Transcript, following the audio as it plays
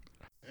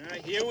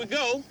right, here we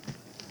go.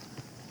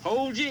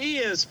 Hold your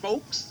ears,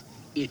 folks.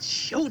 It's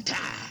showtime.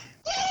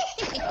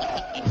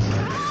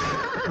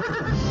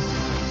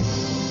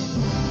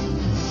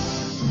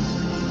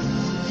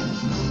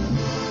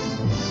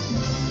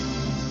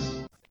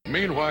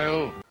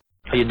 Meanwhile,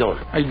 How you doing?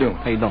 how you doing?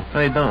 How you doing? How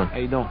you doing? How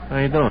you doing? How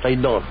you doing? How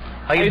you doing?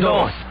 How you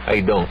doing? How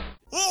you doing?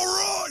 All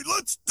right,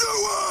 let's do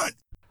it!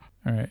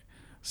 All right.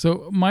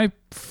 So my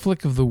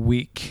flick of the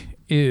week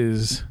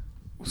was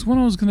one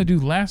I was going to do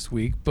last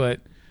week,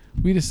 but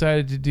we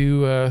decided to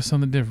do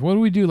something different. What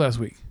did we do last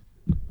week?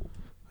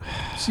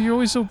 See, you're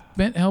always so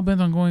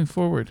hell-bent on going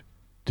forward.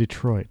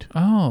 Detroit.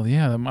 Oh,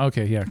 yeah.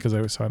 Okay, yeah, because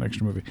I saw an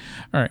extra movie.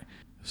 All right.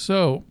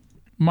 So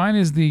mine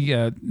is the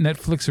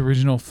Netflix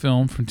original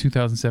film from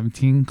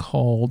 2017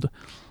 called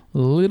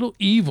Little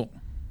Evil.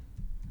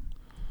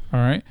 All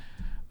right.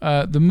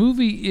 The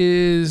movie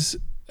is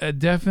a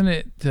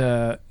definite,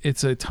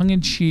 it's a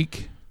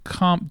tongue-in-cheek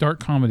dark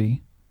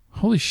comedy.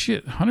 Holy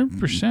shit,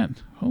 100%.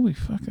 Holy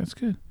fuck, that's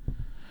good.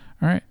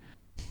 All right.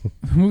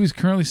 The movie's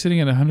currently sitting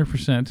at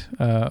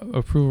 100%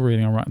 approval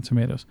rating on Rotten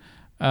Tomatoes.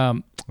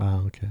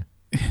 Okay.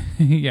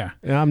 Yeah.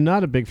 I'm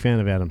not a big fan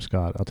of Adam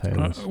Scott, I'll tell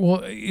you this.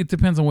 Well, it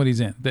depends on what he's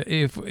in.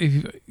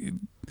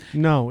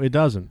 No, it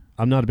doesn't.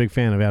 I'm not a big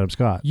fan of Adam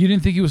Scott. You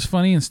didn't think he was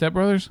funny in Step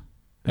Brothers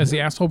as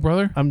the asshole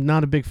brother? I'm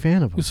not a big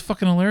fan of He him. was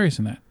fucking hilarious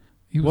in that.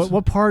 He was,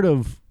 What part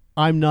of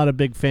I'm not a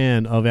big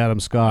fan of Adam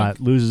Scott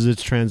loses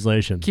its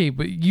translation? Okay,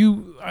 but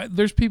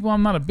there's people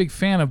I'm not a big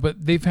fan of,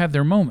 but they've had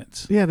their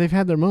moments. Yeah, they've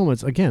had their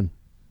moments. Again.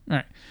 All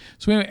right.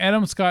 So anyway,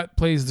 Adam Scott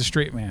plays the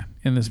straight man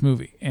in this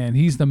movie, and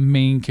he's the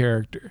main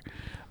character.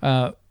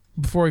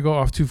 Before I go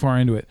off too far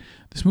into it,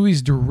 this movie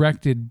is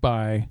directed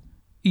by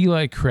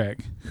Eli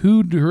Craig,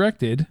 who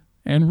directed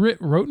and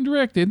wrote and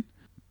directed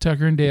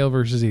Tucker and Dale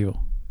versus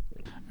Evil.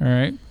 All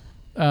right.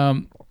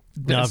 Now,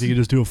 if you could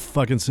just do a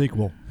fucking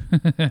sequel.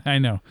 I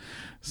know.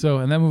 So,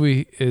 and that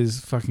movie is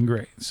fucking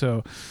great.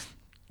 So,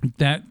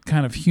 that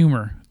kind of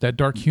humor, that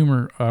dark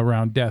humor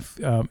around death,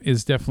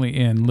 is definitely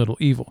in Little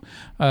Evil.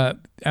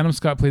 Adam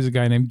Scott plays a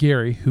guy named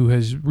Gary who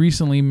has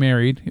recently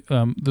married.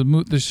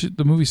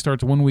 The movie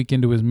starts 1 week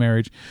into his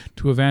marriage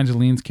to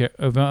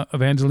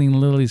Evangeline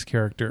Lilly's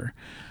character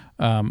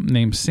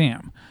named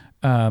Sam.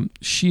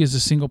 She is a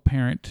single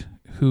parent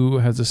who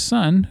has a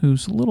son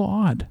who's a little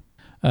odd.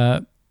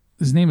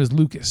 His name is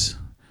Lucas,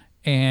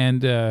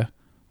 and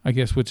I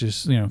guess which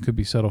is could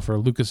be subtle for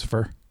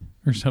Lucifer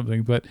or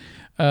something, but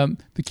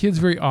the kid's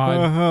very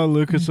odd.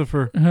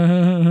 Lucifer.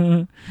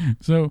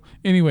 So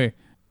anyway,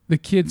 the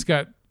kid's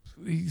got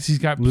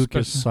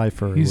Lucas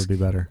Cypher would be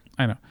better.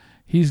 I know.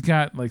 He's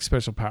got like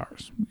special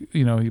powers.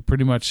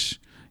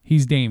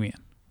 He's Damien.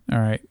 All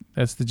right,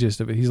 that's the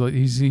gist of it.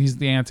 He's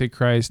the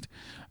Antichrist,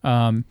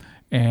 and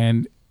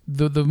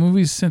the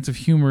movie's sense of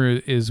humor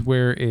is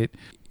where it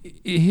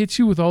hits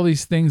you with all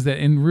these things that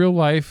in real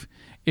life,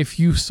 if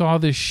you saw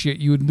this shit,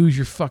 you would lose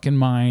your fucking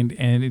mind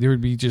and there would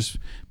be just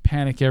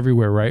panic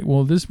everywhere, right?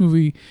 Well, this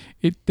movie,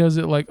 it does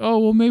it like, oh,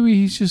 well, maybe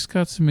he's just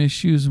got some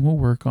issues and we'll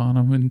work on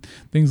them and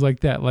things like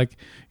that. Like,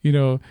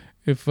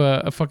 if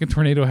a fucking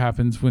tornado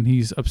happens when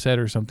he's upset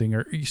or something,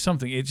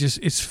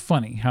 it's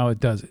funny how it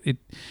does it.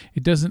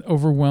 It doesn't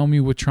overwhelm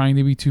you with trying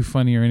to be too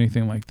funny or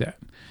anything like that.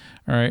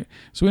 All right.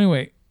 So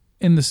anyway,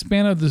 in the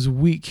span of this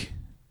week,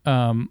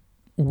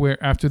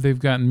 where after they've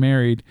gotten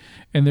married,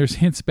 and there's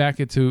hints back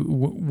into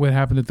what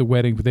happened at the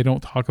wedding, but they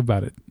don't talk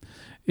about it,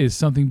 is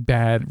something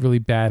bad, really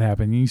bad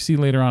happened. And you see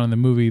later on in the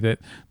movie that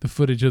the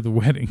footage of the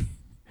wedding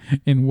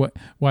and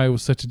why it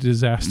was such a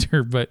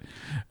disaster. But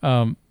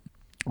all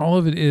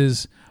of it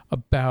is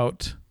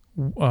about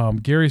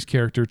Gary's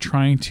character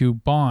trying to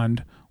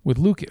bond with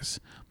Lucas,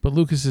 but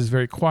Lucas is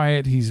very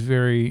quiet. He's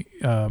very,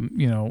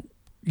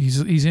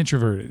 he's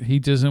introverted. He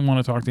doesn't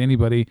want to talk to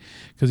anybody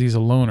because he's a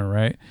loner,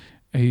 right?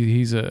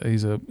 He's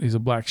a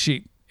black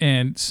sheep,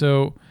 and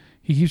so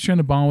he keeps trying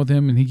to bond with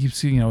him, and he keeps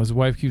his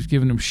wife keeps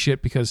giving him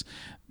shit because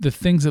the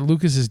things that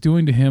Lucas is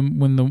doing to him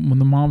when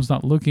the mom's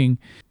not looking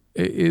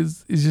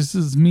is just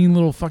this mean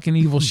little fucking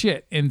evil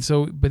shit. And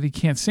so, but he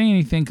can't say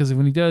anything because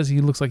when he does,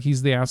 he looks like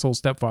he's the asshole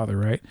stepfather,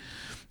 right?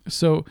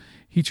 So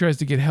he tries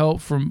to get help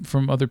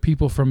from other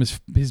people, from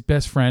his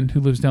best friend who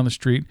lives down the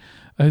street.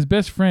 His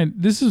best friend,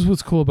 this is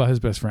what's cool about his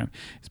best friend.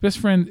 His best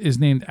friend is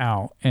named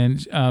Al,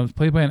 and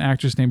played by an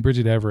actress named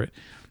Bridget Everett.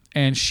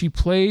 And she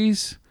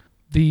plays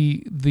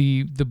the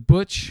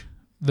butch,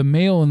 the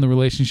male in the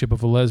relationship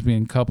of a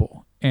lesbian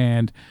couple.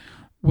 And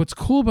what's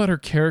cool about her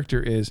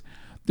character is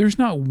there's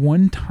not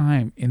one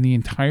time in the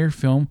entire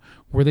film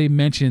where they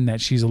mention that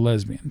she's a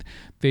lesbian.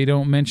 They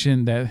don't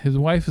mention that his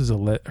wife is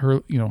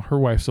her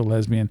wife's a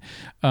lesbian,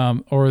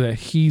 or that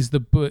he's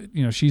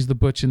she's the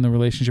butch in the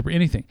relationship or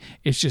anything.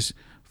 It's just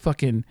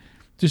fucking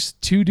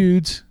just two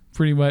dudes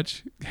pretty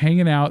much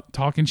hanging out,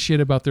 talking shit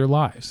about their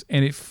lives.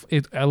 And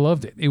I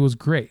loved it. It was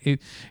great.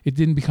 It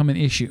didn't become an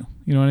issue.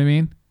 You know what I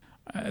mean?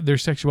 Their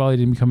sexuality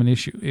didn't become an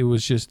issue. It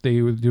was just they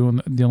were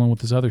dealing with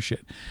this other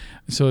shit.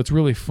 So it's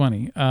really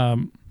funny.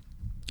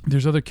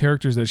 There's other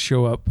characters that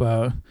show up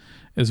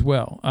as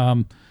well.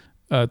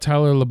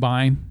 Tyler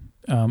Labine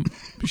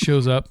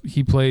shows up.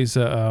 He plays.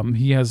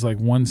 He has like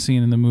one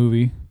scene in the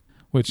movie,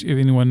 which if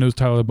anyone knows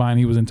Tyler Bine,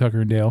 he was in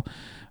Tucker and Dale.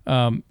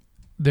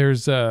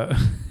 There's a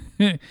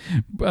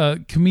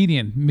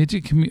comedian,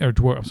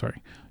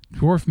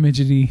 dwarf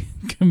midgety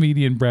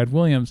comedian Brad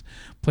Williams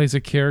plays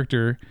a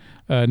character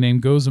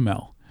named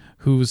Gozamel,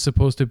 who is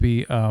supposed to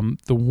be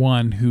the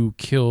one who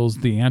kills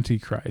the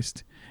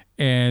Antichrist,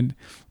 and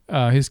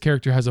his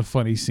character has a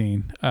funny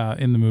scene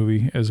in the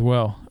movie as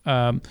well.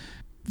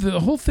 The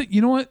whole thing,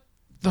 you know what?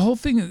 The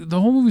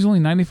whole movie's only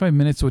 95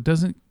 minutes, so it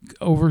doesn't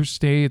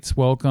overstay its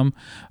welcome.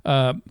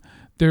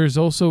 There's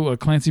also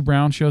Clancy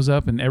Brown shows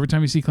up, and every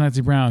time you see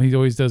Clancy Brown, he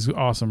always does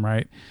awesome,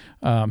 right?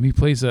 He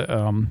plays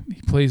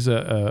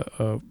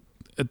a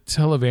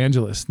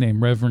televangelist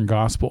named Reverend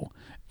Gospel.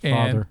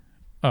 Father.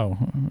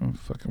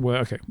 Well,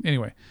 okay.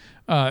 Anyway,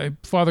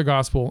 Father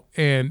Gospel,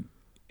 and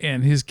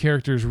his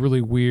character is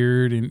really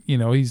weird, and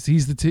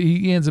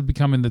he ends up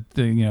becoming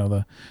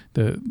the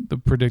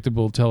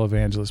predictable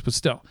televangelist. But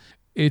still,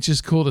 it's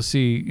just cool to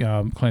see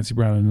Clancy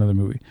Brown in another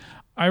movie.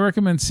 I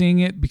recommend seeing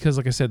it because,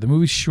 like I said, the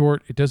movie's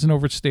short. It doesn't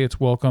overstay its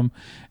welcome.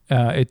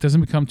 It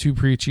doesn't become too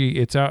preachy.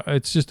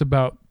 It's just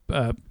about.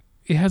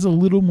 It has a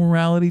little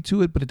morality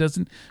to it, but it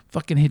doesn't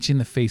fucking hit you in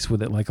the face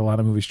with it like a lot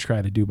of movies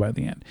try to do by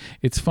the end.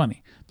 It's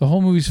funny. The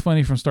whole movie's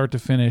funny from start to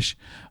finish.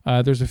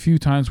 There's a few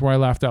times where I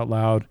laughed out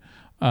loud,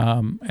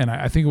 and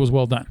I think it was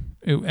well done.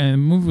 And the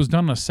movie was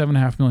done on a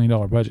 $7.5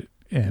 million budget,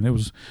 and it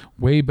was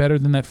way better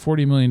than that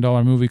 $40 million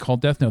movie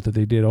called Death Note that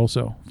they did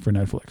also for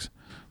Netflix.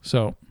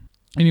 So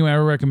anyway, I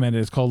recommend it.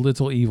 It's called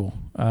Little Evil.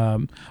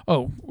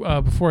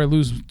 Before I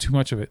lose too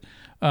much of it,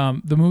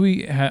 the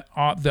movie had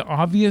the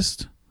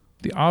obvious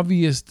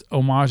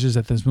homages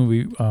that this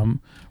movie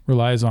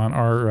relies on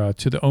are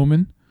To the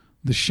Omen,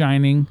 The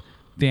Shining,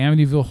 The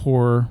Amityville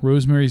Horror,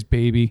 Rosemary's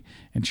Baby,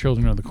 and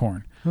Children of the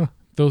Corn. Huh.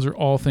 Those are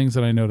all things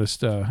that I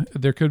noticed.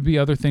 There could be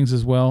other things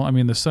as well. I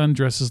mean, the son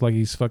dresses like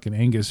he's fucking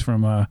Angus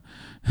from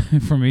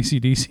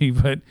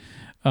AC/DC, but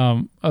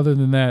other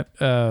than that,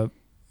 there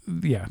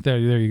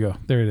you go.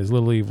 There it is,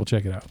 Little Evil.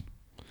 Check it out.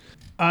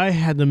 I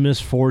had the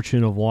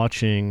misfortune of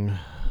watching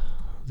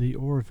The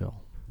Orville.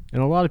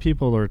 And a lot of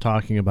people are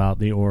talking about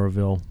The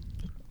Orville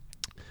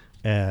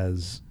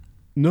as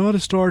not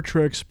a Star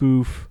Trek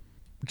spoof,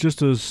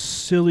 just a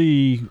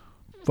silly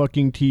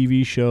fucking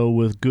TV show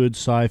with good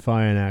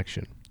sci-fi and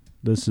action.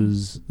 This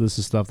is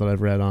stuff that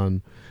I've read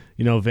on,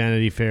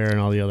 Vanity Fair and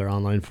all the other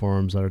online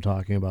forums that are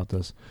talking about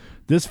this.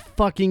 This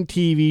fucking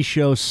TV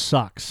show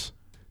sucks.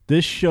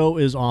 This show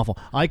is awful.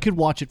 I could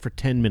watch it for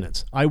 10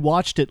 minutes. I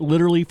watched it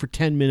literally for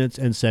 10 minutes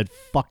and said,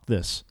 fuck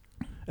this.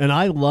 And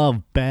I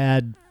love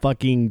bad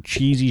fucking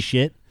cheesy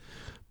shit,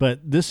 but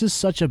this is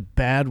such a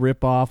bad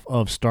ripoff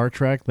of Star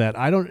Trek that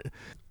I don't...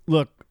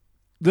 Look,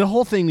 the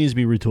whole thing needs to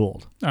be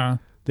retooled.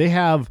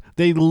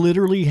 They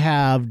literally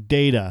have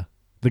Data,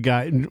 the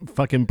guy,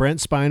 fucking Brent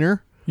Spiner,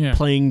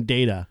 playing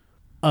Data,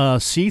 a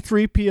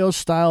C-3PO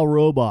style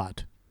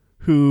robot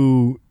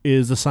who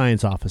is a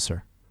science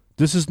officer.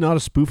 This is not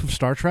a spoof of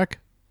Star Trek.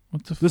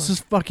 What the fuck? This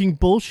is fucking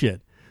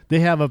bullshit.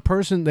 They have a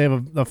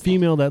a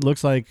female that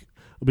looks like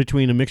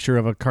between a mixture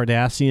of a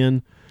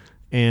Kardashian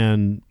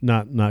and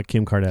not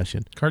Kim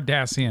Kardashian.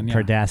 Kardashian, yeah.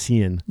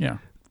 Kardashian. Yeah.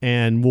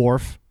 And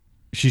Worf.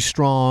 She's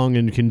strong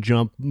and can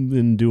jump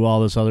and do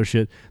all this other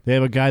shit. They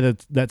have a guy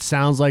that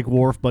sounds like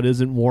Worf but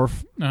isn't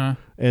Worf. And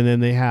then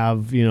they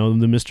have, the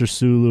Mr.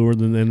 Sulu, or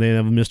then they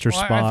have Mr.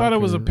 Spock. I thought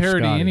it was a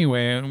parody Scotty.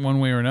 Anyway, in one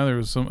way or another. It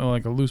was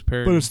like a loose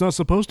parody. But it's not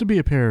supposed to be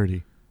a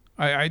parody.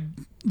 I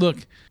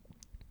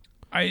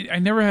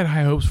never had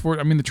high hopes for it.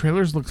 I mean, the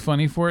trailers looked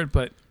funny for it,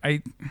 but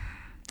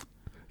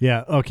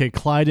Yeah, okay,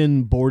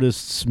 Clyden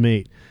Bordist's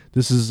mate.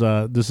 This is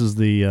the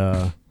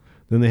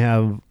then they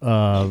have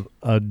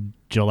a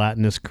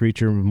gelatinous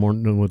creature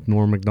with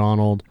Norm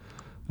Macdonald,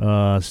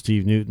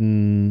 Steve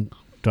Newton,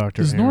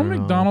 Dr. Does Norm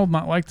Macdonald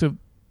not like to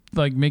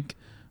make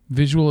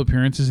visual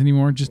appearances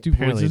anymore? Just do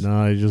Apparently voices?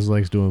 No, he just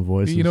likes doing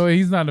voices.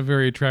 He's not a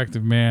very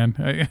attractive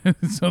man,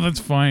 so that's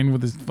fine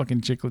with his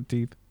fucking chiclet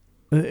teeth.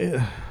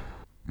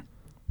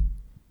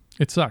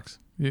 It sucks.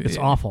 It's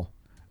awful.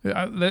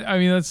 I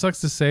mean, that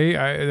sucks to say.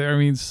 I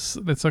mean,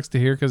 that sucks to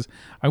hear because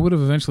I would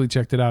have eventually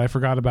checked it out. I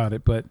forgot about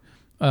it, but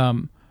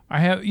I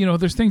have,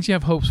 there's things you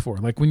have hopes for.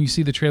 Like when you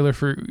see the trailer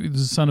for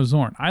Son of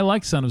Zorn. I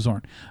like Son of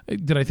Zorn.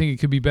 Did I think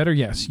it could be better?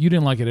 Yes. You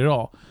didn't like it at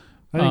all.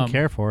 I didn't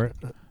care for it.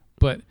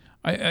 But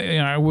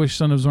I wish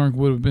Son of Zorn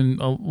would have been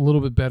a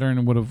little bit better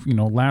and would have,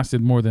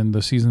 lasted more than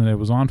the season that it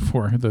was on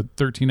for, the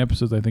 13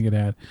 episodes I think it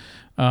had.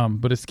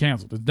 But it's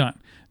canceled. It's done.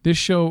 This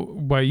show,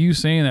 by you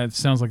saying that, it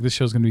sounds like this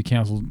show's going to be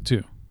canceled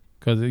too.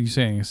 Because you're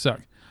saying it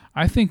sucked.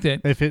 I think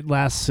that if it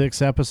lasts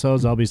 6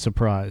 episodes, I'll be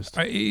surprised.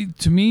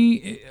 To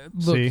me,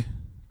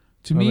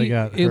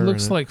 it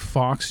looks like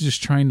Fox is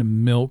just trying to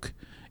milk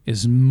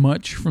as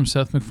much from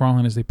Seth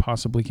MacFarlane as they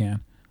possibly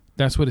can.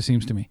 That's what it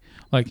seems to me.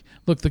 Like,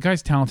 look, the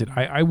guy's talented.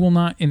 I will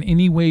not in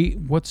any way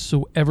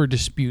whatsoever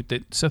dispute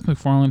that Seth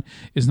MacFarlane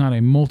is not a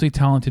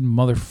multi-talented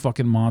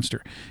motherfucking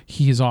monster.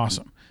 He is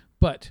awesome.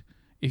 But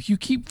if you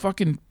keep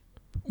fucking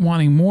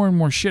wanting more and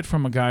more shit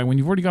from a guy when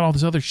you've already got all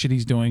this other shit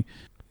he's doing,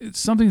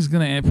 something's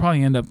going to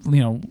probably end up,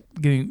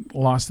 getting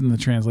lost in the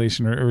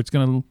translation, or it's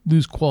going to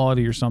lose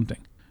quality or something.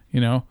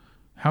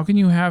 How can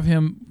you have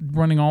him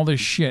running all this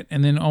shit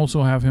and then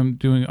also have him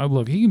doing?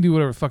 Look, he can do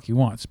whatever the fuck he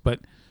wants, but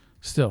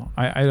still,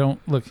 I don't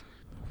look.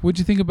 What'd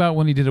you think about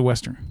when he did a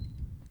Western?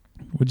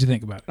 What'd you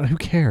think about it? Who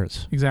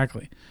cares?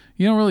 Exactly.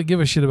 You don't really give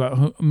a shit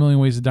about A Million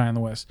Ways to Die in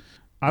the West.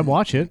 I'd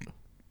watch it.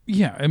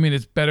 Yeah, I mean,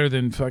 it's better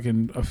than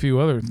fucking a few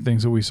other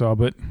things that we saw,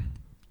 but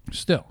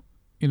still,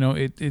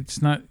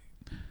 it's not.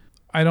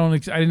 I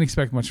didn't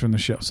expect much from the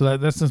show, so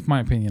that's just my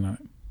opinion on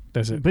it.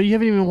 That's it. But you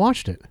haven't even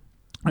watched it.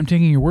 I'm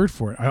taking your word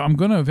for it. I'm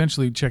going to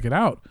eventually check it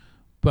out,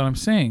 but I'm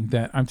saying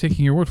that I'm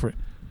taking your word for it.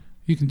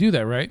 You can do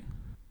that, right?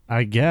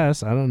 I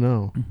guess. I don't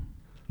know.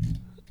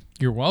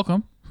 You're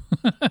welcome.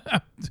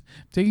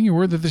 Taking your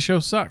word that the show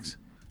sucks.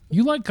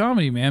 You like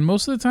comedy, man.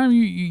 Most of the time,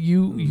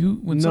 you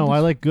when no, I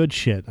like good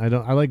shit. I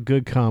like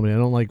good comedy. I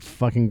don't like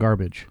fucking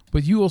garbage.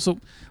 But you also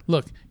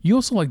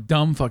like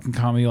dumb fucking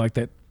comedy, like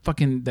that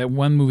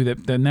one movie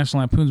that National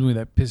Lampoon's movie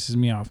that pisses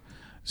me off.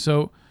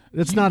 So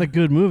it's not a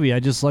good movie.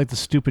 I just like the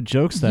stupid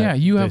jokes that.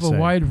 You have a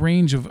wide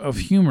range of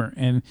humor,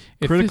 and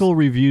critical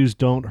reviews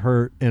don't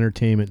hurt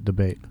entertainment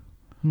debate.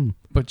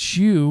 But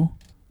you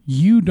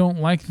don't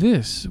like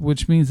this,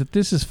 which means that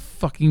this is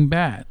fucking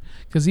bad.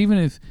 Because even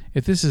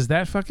if this is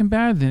that fucking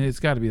bad, then it's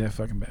got to be that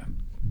fucking bad.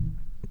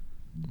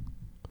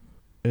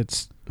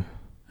 It's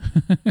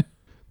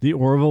The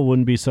Orville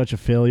wouldn't be such a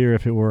failure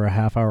if it were a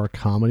half-hour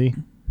comedy.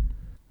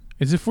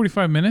 Is it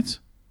 45 minutes?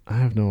 I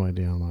have no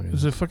idea how long it is.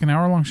 Is it a fucking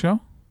hour-long show?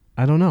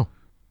 I don't know.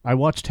 I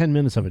watched 10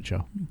 minutes of it,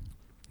 Joe.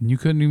 You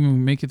couldn't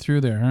even make it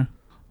through there, huh?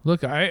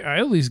 Look, I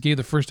at least gave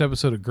the first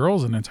episode of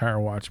Girls an entire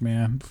watch,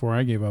 man, before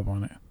I gave up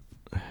on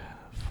it.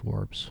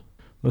 Forbes.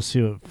 Let's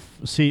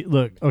see.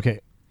 Look, okay.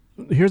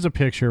 Here's a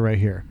picture right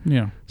here.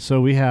 Yeah.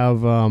 So we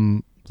have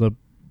the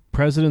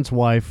president's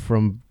wife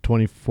from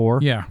 24.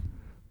 Yeah.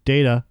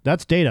 Data.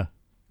 That's Data.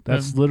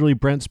 That's literally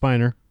Brent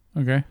Spiner.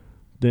 Okay.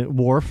 The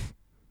Worf,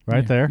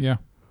 right there. Yeah.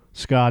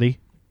 Scotty.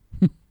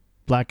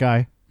 Black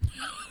guy.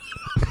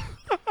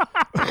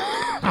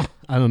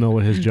 I don't know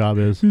what his job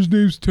is. His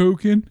name's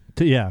Token.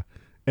 Yeah.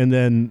 And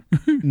then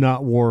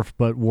not Worf,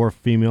 but Worf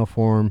female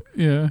form.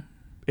 Yeah.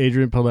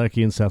 Adrianne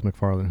Palicki and Seth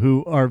MacFarlane,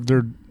 who are,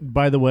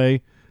 by the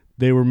way,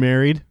 they were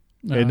married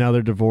and now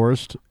they're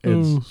divorced.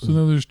 So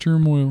now there's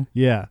turmoil.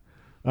 Yeah.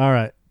 All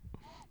right.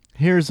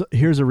 Here's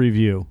a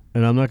review,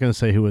 and I'm not going to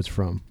say who it's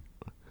from.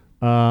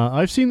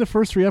 I've seen the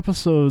first 3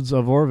 episodes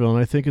of Orville, and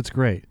I think it's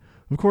great.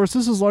 Of course,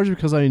 this is largely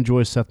because I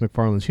enjoy Seth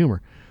MacFarlane's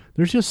humor.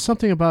 There's just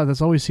something about it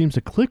that always seems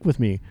to click with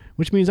me,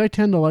 which means I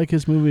tend to like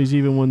his movies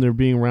even when they're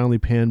being roundly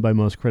panned by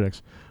most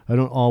critics. I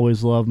don't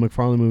always love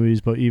MacFarlane movies,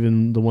 but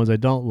even the ones I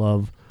don't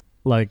love,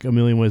 like A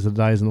Million Ways to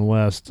Die in the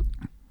West,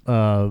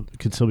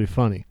 could still be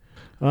funny.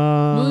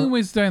 A Million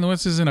Ways to Die in the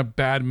West isn't a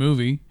bad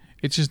movie.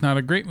 It's just not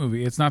a great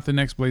movie. It's not the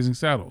next Blazing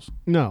Saddles.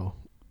 No.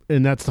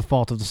 And that's the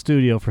fault of the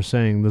studio for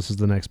saying this is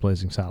the next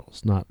Blazing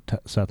Saddles, not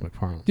Seth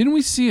MacFarlane. Didn't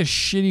we see a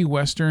shitty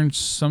Western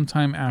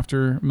sometime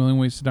after A Million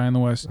Ways to Die in the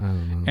West? I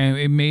don't know. And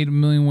it made A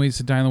Million Ways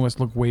to Die in the West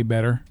look way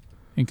better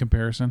in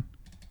comparison?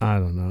 I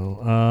don't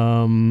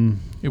know.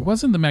 It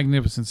wasn't The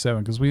Magnificent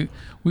Seven, because we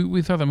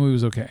thought that movie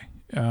was okay.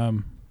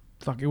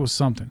 It was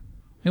something.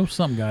 It was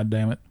something,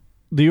 goddammit.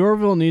 The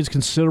Orville needs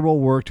considerable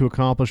work to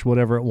accomplish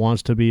whatever it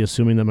wants to be,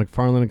 assuming that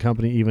MacFarlane and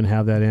company even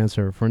have that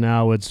answer. For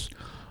now, it's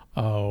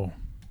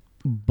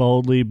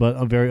boldly but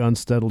very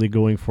unsteadily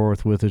going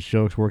forth with its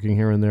jokes working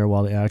here and there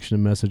while the action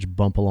and message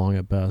bump along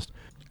at best.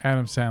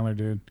 Adam Sandler,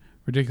 dude.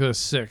 Ridiculous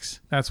 6.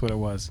 That's what it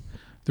was.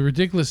 The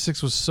Ridiculous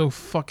 6 was so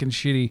fucking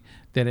shitty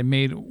that it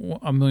made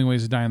A Million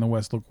Ways to Die in the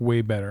West look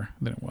way better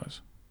than it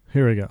was.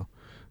 Here we go.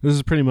 This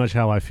is pretty much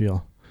how I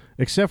feel.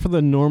 Except for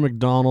the Norm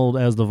Macdonald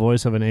as the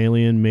voice of an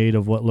alien made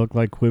of what looked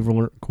like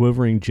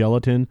quivering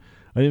gelatin,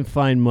 I didn't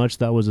find much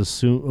that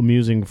was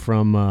amusing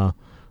from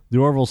the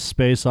Orville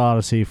Space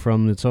Odyssey,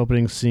 from its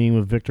opening scene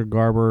with Victor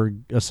Garber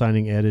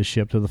assigning Ed his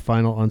ship to the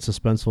final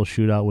unsuspenseful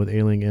shootout with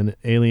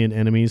alien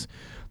enemies.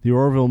 The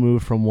Orville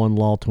moved from one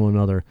lull to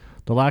another.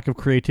 The lack of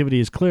creativity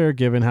is clear,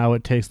 given how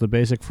it takes the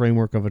basic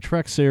framework of a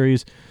Trek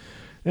series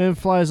and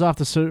files off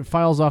the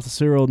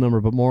serial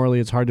number, but morally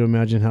it's hard to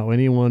imagine how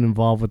anyone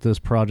involved with this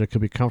project could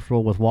be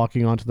comfortable with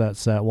walking onto that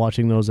set,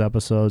 watching those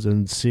episodes,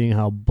 and seeing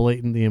how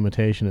blatant the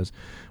imitation is.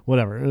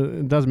 Whatever.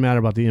 It doesn't matter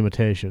about the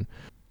imitation.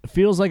 It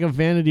feels like a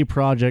vanity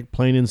project,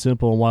 plain and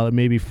simple, and while it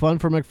may be fun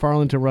for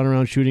MacFarlane to run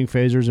around shooting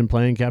phasers and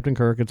playing Captain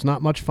Kirk, it's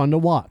not much fun to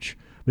watch,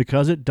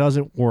 because it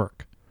doesn't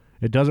work.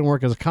 It doesn't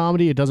work as a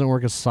comedy, it doesn't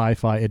work as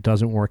sci-fi, it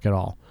doesn't work at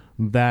all.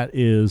 That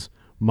is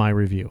my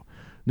review.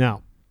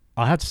 Now,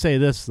 I'll have to say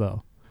this,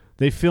 though.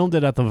 They filmed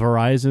it at the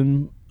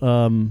Verizon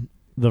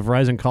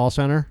call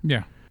center.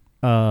 Yeah.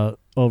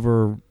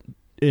 Over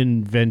in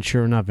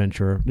not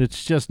Ventura.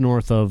 It's just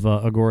north of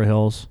Agora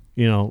Hills.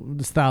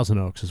 It's Thousand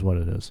Oaks is what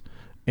it is.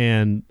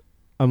 And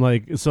I'm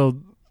like,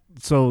 so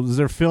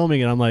they're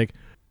filming it. I'm like,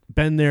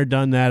 been there,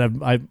 done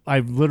that.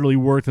 I've literally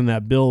worked in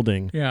that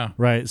building. Yeah.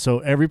 Right. So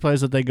every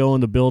place that they go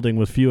in the building,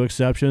 with few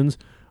exceptions,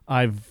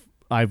 I've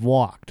I've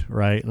walked,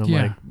 right? And I'm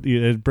Yeah. like,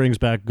 it brings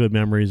back good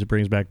memories. It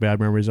brings back bad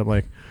memories. I'm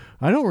like,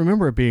 I don't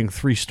remember it being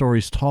 3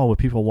 stories tall with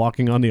people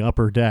walking on the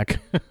upper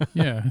deck.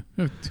 Yeah.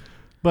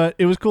 But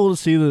it was cool to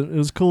see it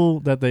was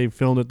cool that they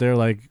filmed it there,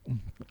 like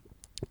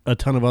a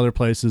ton of other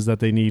places that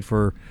they need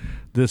for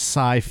this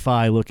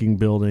sci-fi looking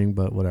building,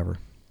 but whatever.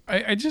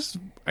 I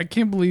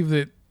can't believe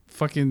that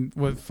fucking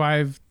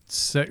 5,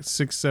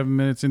 6, 7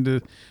 minutes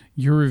into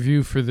your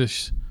review for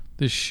this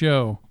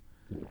show,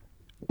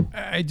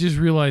 I just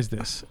realized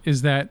this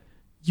is that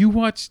your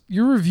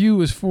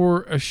review is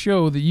for a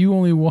show that you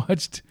only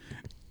watched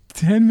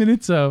 10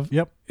 minutes of.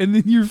 Yep. And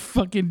then you're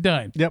fucking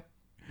done. Yep.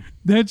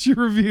 That's your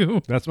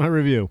review. That's my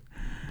review.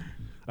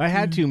 I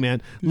had to,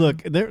 man.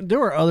 Look, there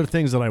were other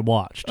things that I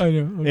watched. I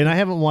know. Okay. And I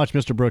haven't watched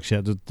Mr. Brooks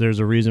yet. There's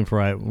a reason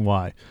for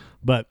why.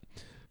 But,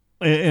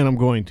 and I'm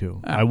going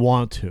to. I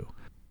want to.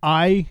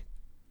 I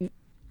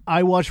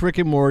watched Rick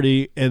and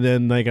Morty, and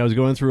then like I was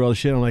going through all the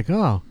shit. I'm like,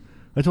 oh,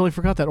 I totally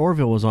forgot that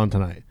Orville was on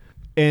tonight.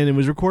 And it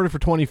was recorded for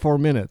 24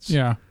 minutes.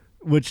 Yeah.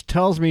 Which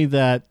tells me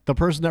that the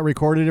person that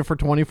recorded it for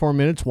 24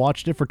 minutes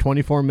watched it for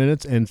 24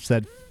 minutes and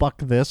said, fuck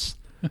this.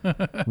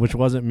 Which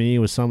wasn't me. It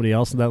was somebody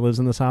else that lives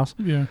in this house.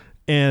 Yeah.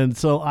 And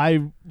so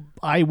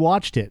I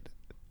watched it,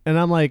 and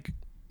I'm like,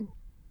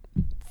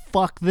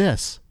 fuck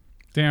this.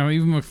 Damn,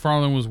 even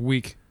MacFarlane was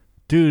weak.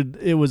 Dude,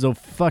 it was a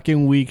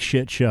fucking weak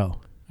shit show.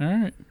 All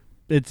right.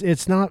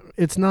 It's not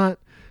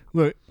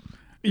look,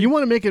 you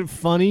want to make it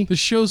funny? The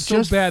show's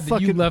so bad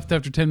that you left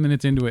after 10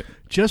 minutes into it.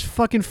 Just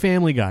fucking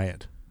Family Guy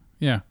it.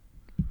 Yeah.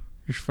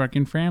 You're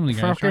fucking Family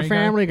Guy. Fucking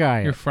Family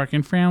Guy. You're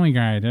fucking Family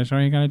Guy. That's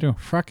all you gotta do.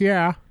 Fuck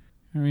yeah.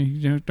 I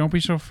mean, don't be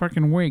so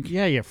fucking weak.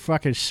 Yeah, you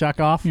fucking suck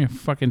off. You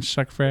fucking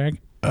suck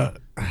frag. Good,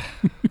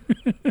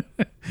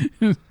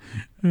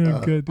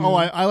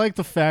 I like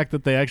the fact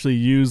that they actually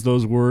use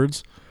those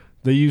words.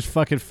 They use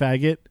fucking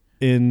faggot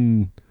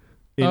in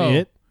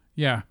it.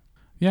 Yeah.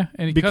 Yeah,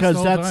 and he Because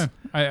cussed the whole time.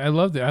 I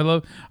loved it. I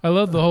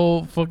love the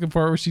whole fucking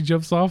part where she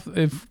jumps off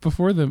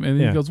before them, and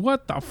then he goes,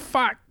 "What the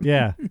fuck?"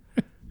 Yeah,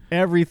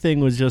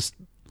 everything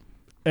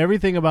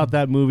about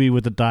that movie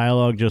with the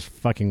dialogue just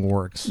fucking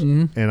works,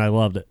 and I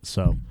loved it.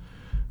 So,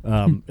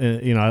 and,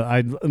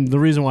 the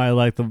reason why I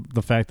like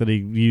the fact that he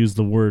used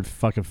the word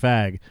 "fucking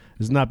fag"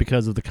 is not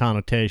because of the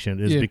connotation.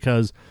 It's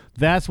because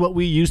that's what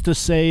we used to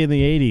say in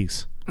the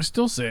 80s. I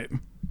still say it.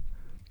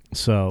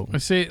 So I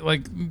say it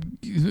like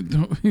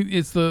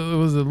it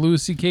was a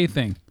Louis C.K.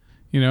 thing,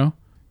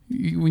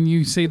 when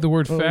you say the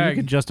word fag. You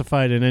can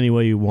justify it in any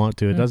way you want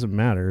to. It doesn't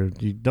matter.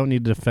 You don't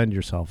need to defend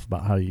yourself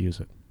about how you use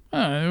it.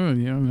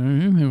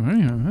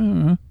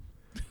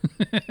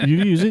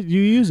 You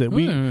use it.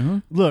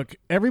 Look,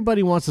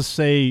 everybody wants to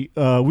say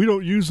we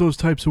don't use those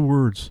types of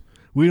words.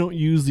 We don't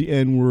use the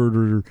N-word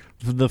or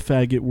the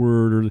faggot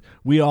word. Or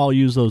we all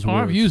use those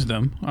words. I've used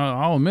them.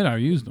 I'll admit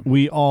I've used them.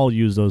 We all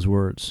use those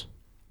words.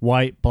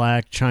 White,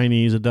 black,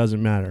 Chinese, it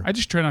doesn't matter. I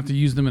just try not to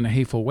use them in a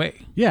hateful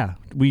way. Yeah,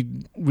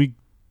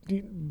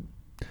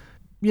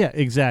 yeah,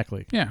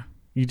 exactly. Yeah.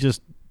 It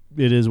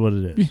is what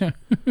it is. Yeah.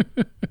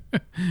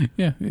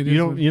 Yeah,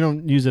 you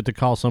don't use it to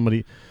call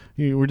somebody.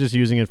 We're just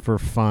using it for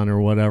fun or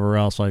whatever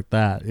else like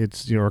that.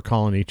 It's you're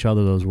calling each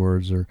other those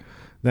words,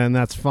 then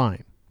that's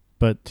fine.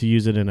 But to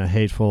use it in a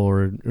hateful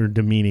or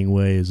demeaning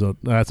way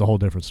that's a whole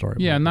different story.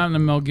 Yeah, not in a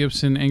Mel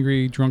Gibson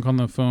angry, drunk on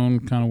the phone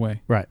kind of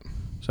way. Right.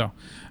 So,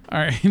 all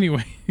right.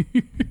 Anyway,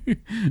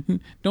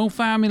 don't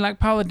fire me like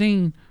Paula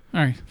Deen.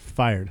 All right.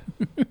 Fired.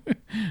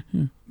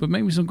 But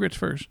make me some grits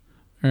first.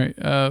 All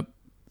right.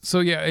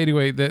 So yeah.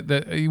 Anyway,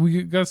 that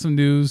we got some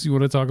news you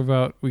want to talk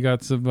about. We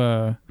got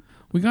some.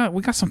 We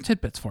got some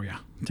tidbits for you.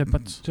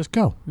 Tidbits. Just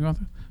go. You want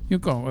that? You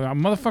go,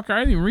 motherfucker. I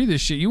didn't even read this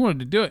shit. You wanted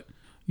to do it.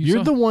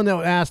 You're the one that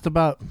asked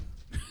about.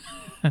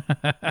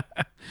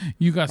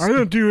 You got. I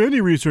don't do any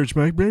research,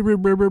 Mike. I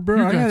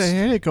had a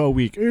headache all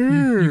week.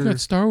 You got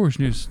Star Wars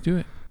news. Do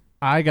it.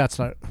 I got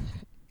Star.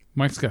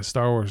 Mike's got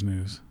Star Wars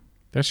news.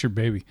 That's your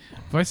baby.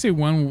 If I say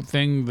one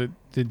thing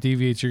that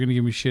deviates, you're gonna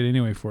give me shit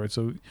anyway for it.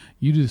 So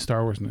you do the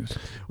Star Wars news.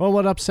 Well,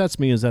 what upsets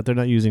me is that they're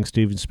not using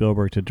Steven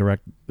Spielberg to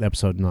direct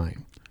Episode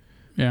 9.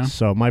 Yeah.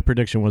 So my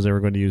prediction was they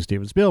were going to use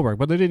Steven Spielberg,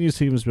 but they didn't use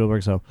Steven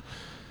Spielberg. So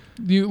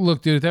you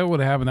look, dude. If that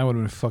would have happened, that would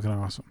have been fucking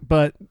awesome.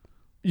 But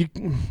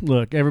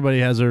look, everybody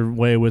has their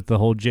way with the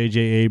whole J.J.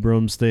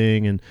 Abrams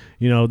thing, and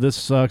this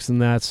sucks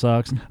and that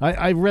sucks.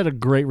 I read a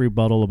great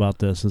rebuttal about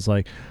this. It's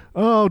like,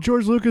 oh,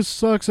 George Lucas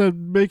sucks at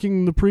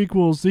making the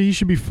prequels. He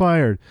should be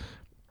fired.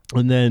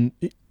 And then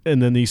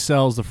he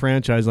sells the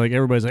franchise. Like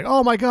everybody's like,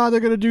 oh my god, they're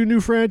gonna do a new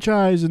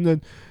franchise, and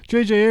then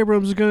J.J.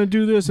 Abrams is gonna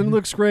do this, and it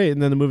looks great.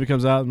 And then the movie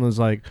comes out, and it's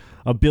like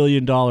 $1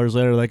 billion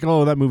later, like,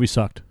 oh, that movie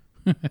sucked.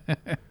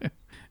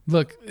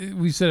 Look,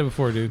 we said it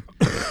before, dude.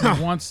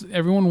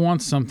 Everyone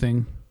wants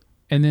something,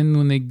 and then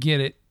when they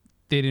get it,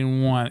 they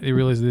didn't want it. They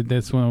realize that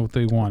that's what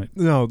they wanted.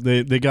 No,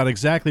 they got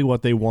exactly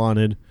what they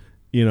wanted.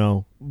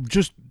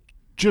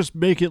 Just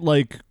make it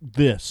like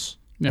this,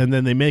 and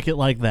then they make it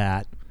like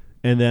that,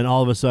 And then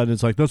all of a sudden,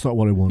 it's like, that's not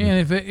what I wanted.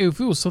 And if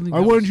it was something,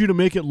 I wanted you to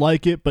make it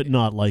like it, but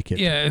not like it.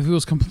 Yeah, if it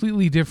was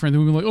completely different,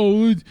 then we'd be like,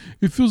 oh,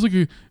 it feels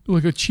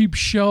like a cheap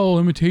shell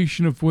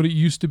imitation of what it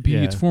used to be,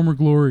 its former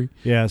glory,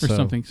 or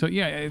something. So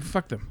yeah,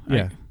 fuck them.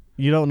 Yeah,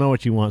 you don't know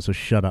what you want, so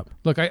shut up.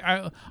 Look,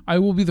 I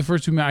will be the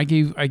first to admit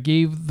I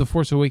gave The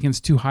Force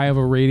Awakens too high of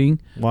a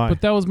rating. Why?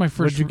 But that was my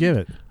first. What'd you give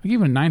it? I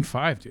gave it a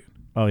 9.5, dude.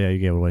 Oh yeah, you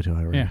gave it way too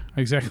high a rating. Yeah,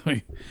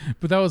 exactly.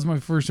 But that was my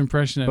first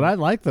impression of But it. I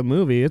like the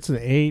movie. It's an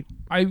 8.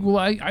 I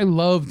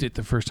loved it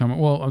the first time.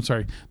 Well, I'm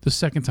sorry, the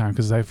second time,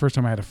 because the first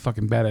time I had a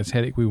fucking badass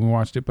headache when we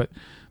watched it. But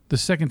the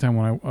second time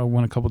when I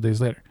went a couple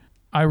days later,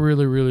 I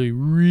really, really,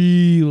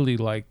 really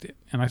liked it.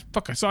 And I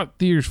saw it in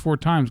theaters 4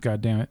 times.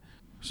 God damn it.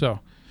 So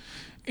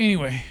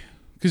anyway,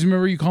 because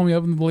remember you called me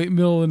up in the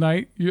middle of the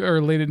night or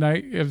late at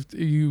night if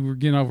you were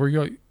getting off work.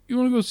 You're like, you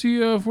want to go see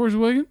Force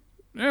Awakens?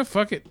 Yeah,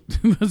 fuck it,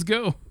 let's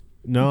go.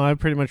 No, I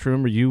pretty much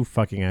remember you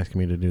fucking asking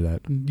me to do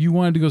that. You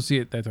wanted to go see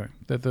it that time.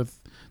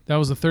 That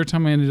was the third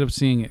time I ended up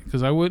seeing it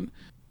because I would.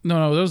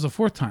 No, that was the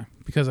 4th time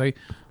because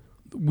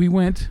we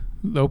went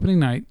the opening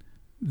night.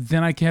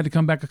 Then I had to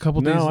come back a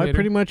couple days later. No, I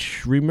pretty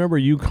much remember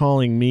you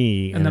calling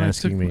me and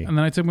asking me. And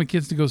then I took my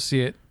kids to go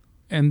see it.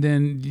 And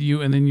then you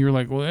were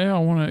like, well, yeah, I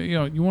want to.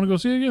 You want to go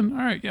see it again?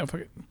 All right, yeah,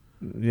 fuck it.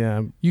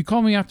 Yeah. You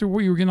called me after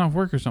you were getting off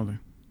work or something.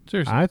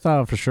 Seriously. I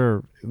thought for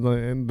sure.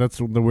 And that's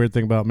the weird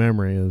thing about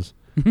memory is.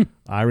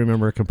 I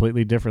remember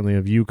completely differently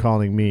of you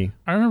calling me.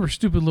 I remember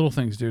stupid little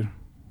things, dude.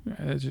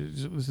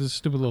 It's a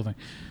stupid little thing.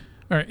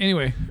 All right.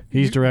 Anyway,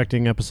 he's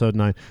directing episode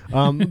 9.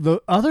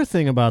 The other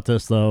thing about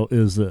this though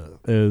is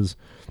the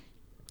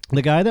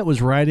guy that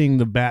was writing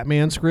the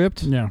Batman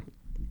script. Yeah.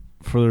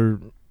 For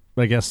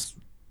I guess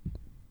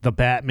the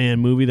Batman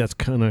movie that's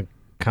gonna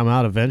come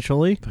out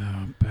eventually.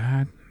 The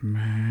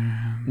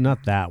Batman.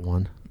 Not that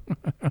one.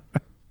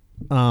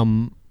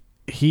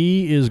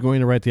 He is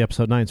going to write the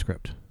episode 9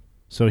 script.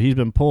 So he's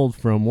been pulled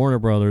from Warner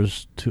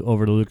Brothers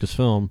over to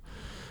Lucasfilm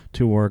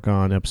to work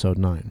on episode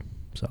 9.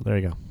 So there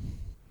you go.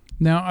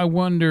 Now I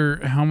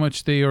wonder how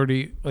much they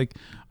already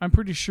I'm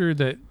pretty sure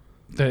that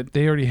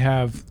they already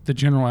have the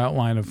general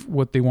outline of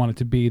what they want it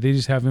to be. They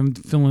just have him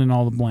filling in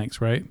all the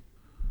blanks, right?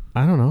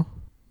 I don't know.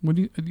 What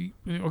do you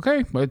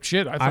okay, but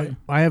shit, I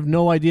have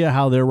no idea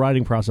how their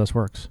writing process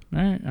works.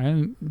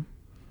 I'm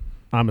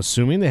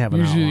assuming they have an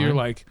outline. Usually you're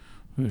like,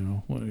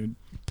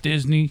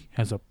 Disney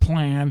has a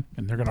plan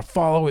and they're gonna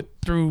follow it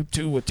through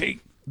to a T.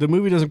 The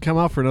movie doesn't come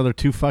out for another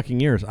 2 fucking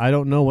years. I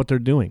don't know what they're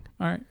doing.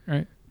 All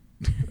right.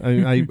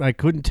 I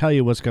couldn't tell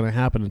you what's going to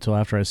happen until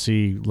after I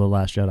see The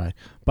Last Jedi.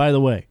 By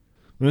the way,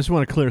 I just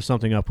want to clear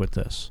something up with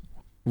this.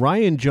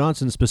 Rian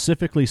Johnson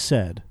specifically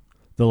said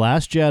The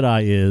Last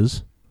Jedi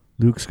is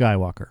Luke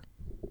Skywalker.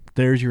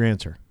 There's your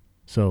answer.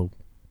 So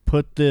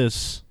put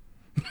this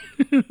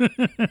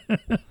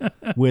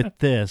with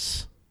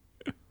this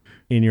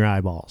in your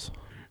eyeballs.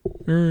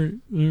 All right.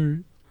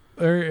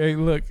 Hey,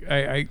 look,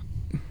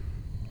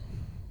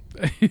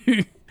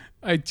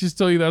 I just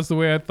told you that's the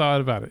way I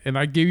thought about it, and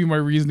I gave you my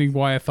reasoning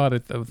why I thought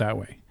it that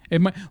way.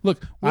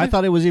 I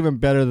thought it was even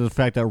better than the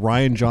fact that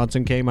Rian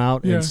Johnson came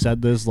out and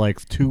said this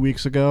like 2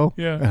 weeks ago.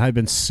 Yeah. And I've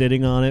been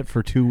sitting on it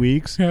for 2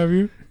 weeks. Have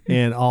you?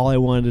 And all I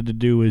wanted to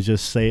do was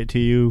just say it to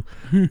you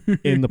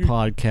in the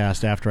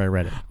podcast after I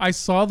read it. I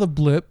saw the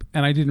blip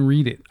and I didn't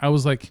read it. I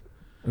was like,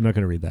 I'm not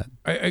going to read that.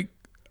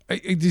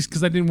 I just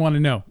because I didn't want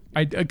to know.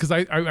 Because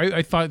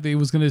I thought they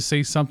was going to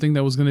say something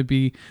that was going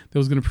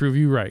to prove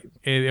you right,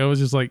 and I was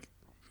just like,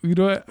 you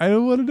know what? I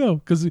don't want to know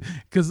because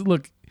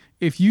look,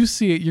 if you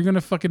see it, you're going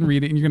to fucking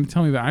read it and you're going to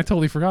tell me about it. I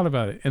totally forgot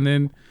about it, and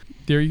then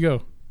there you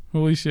go.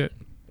 Holy shit!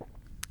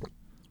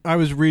 I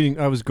was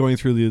going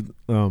through the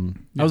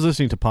I was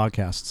listening to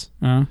podcasts.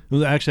 Uh-huh.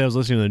 I was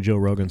listening to the Joe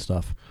Rogan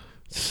stuff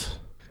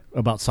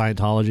about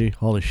Scientology.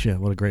 Holy shit!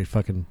 What a great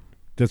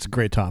that's a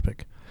great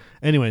topic.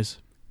 Anyways.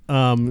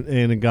 And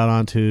it got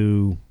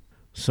onto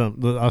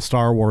a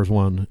Star Wars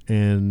one,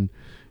 and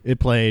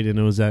it played, and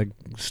it was that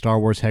Star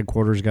Wars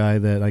headquarters guy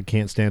that I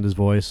can't stand his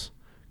voice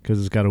because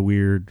it's got a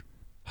weird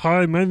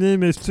 "Hi, my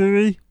name is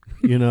Siri,"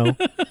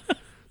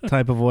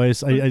 type of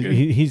voice.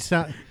 He's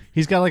got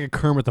like a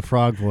Kermit the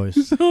Frog voice.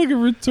 You sound like a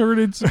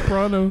retarded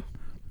soprano.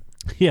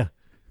 Yeah.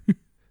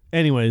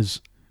 Anyways,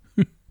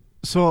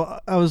 so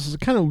I was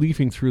kind of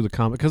leafing through the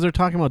comic because they're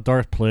talking about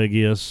Darth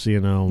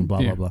Plagueis,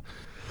 blah blah blah.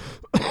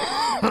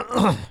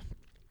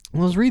 I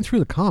was reading through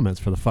the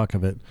comments for the fuck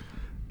of it,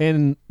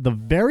 and the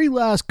very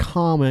last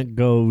comment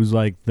goes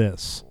like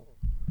this: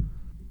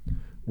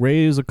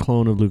 Rey is a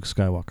clone of Luke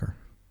Skywalker,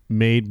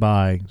 made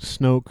by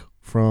Snoke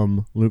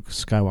from Luke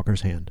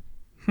Skywalker's hand.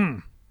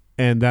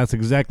 And that's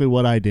exactly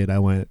what I did. I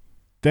went,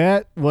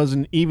 that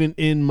wasn't even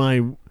in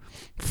my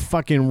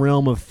fucking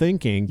realm of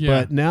thinking.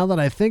 Yeah. But now that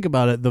I think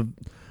about it,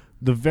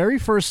 the very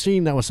first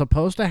scene that was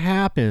supposed to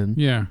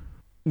happen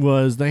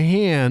was the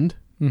hand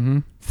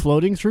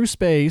floating through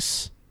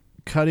space,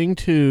 cutting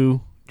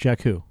to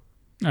Jakku.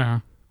 Uh-huh.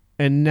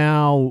 And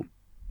now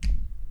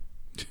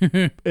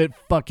it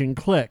fucking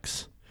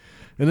clicks.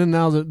 And then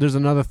now there's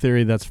another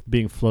theory that's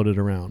being floated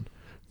around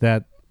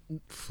that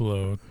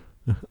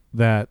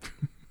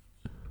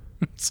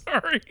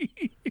Sorry.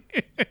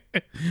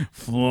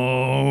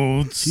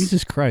 Floats.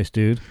 Jesus Christ,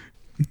 dude.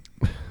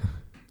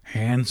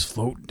 Hands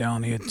float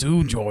down here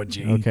too,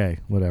 Georgie. Okay,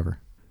 whatever.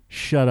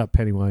 Shut up,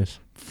 Pennywise.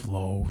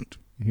 Float.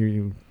 Here,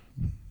 you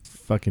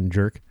fucking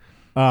jerk.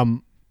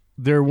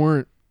 There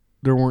weren't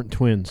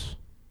twins.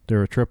 There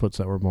were triplets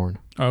that were born.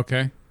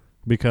 Okay.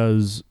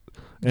 Because,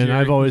 and Jerry,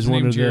 I've always his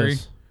name wondered Jerry?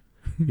 this.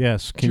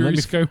 Yes. Can Jerry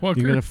you Skywalker.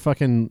 You're gonna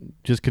fucking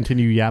just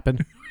continue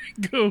yapping?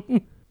 Go.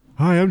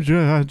 Hi, I'm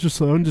just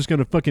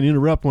gonna fucking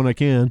interrupt when I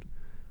can.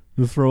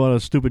 To throw out a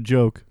stupid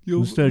joke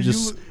instead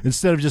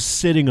of just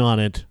sitting on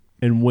it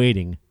and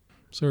waiting.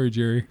 Sorry,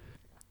 Jerry.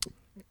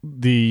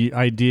 The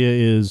idea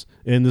is,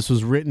 and this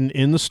was written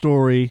in the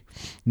story,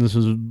 this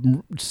was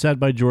said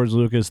by George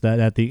Lucas, that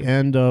at the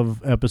end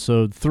of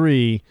episode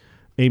 3,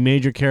 a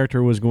major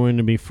character was going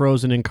to be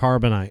frozen in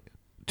carbonite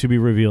to be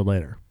revealed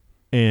later.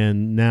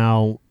 And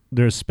now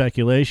there's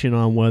speculation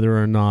on whether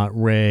or not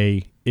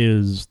Rey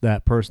is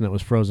that person that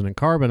was frozen in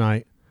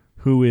carbonite,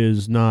 who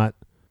is not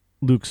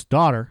Luke's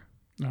daughter.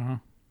 Uh-huh.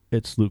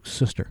 It's Luke's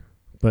sister.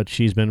 But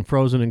she's been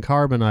frozen in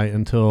carbonite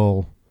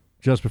until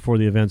just before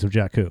the events of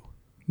Jakku.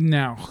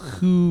 Now,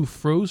 who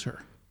froze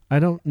her? I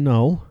don't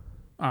know.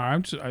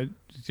 I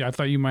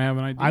thought you might have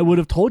an idea. I would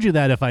have told you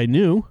that if I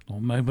knew. Well,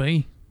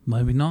 maybe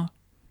not.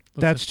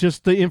 That's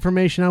just the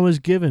information I was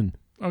given.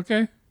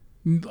 Okay.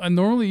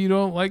 Normally you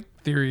don't like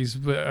theories,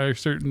 but are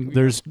certain.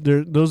 Those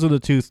are the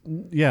two.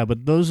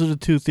 But those are the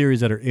two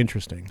theories that are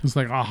interesting. It's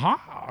like,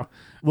 aha.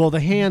 Well, the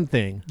hand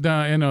thing.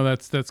 I know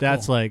that's cool.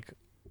 Like,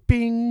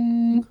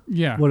 bing.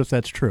 Yeah. What if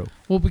that's true?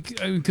 Well,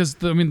 because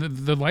the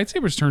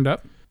lightsabers turned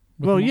up.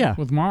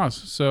 With Maz.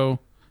 So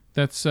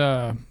that's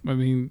like,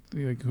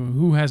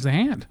 who has the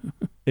hand?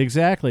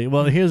 Exactly.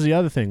 Well, here's the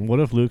other thing. What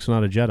if Luke's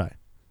not a Jedi?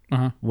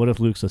 Uh-huh. What if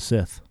Luke's a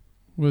Sith?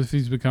 What if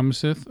he's become a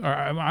Sith?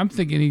 I'm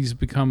thinking he's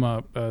become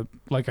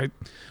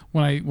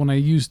when I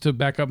used to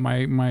back up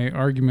my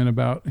argument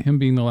about him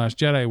being the last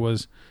Jedi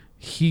was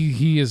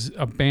he has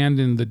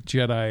abandoned the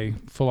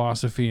Jedi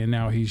philosophy and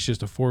now he's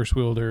just a Force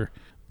wielder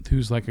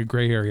who's like a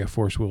gray area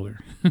Force wielder.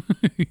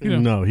 You know?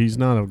 No, he's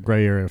not a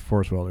gray area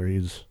Force wielder.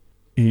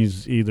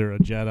 He's either a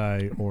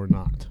Jedi or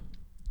not.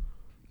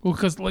 Well,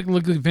 because look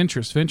at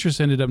Ventress. Ventress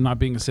ended up not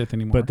being a Sith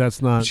anymore. But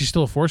that's not. But she's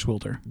still a Force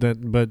wielder.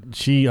 But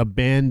she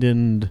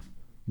abandoned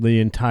the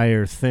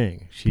entire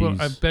thing. Well,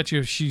 I bet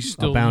you she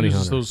still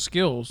uses those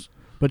skills.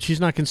 But she's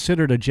not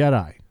considered a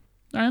Jedi.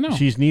 I know.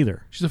 She's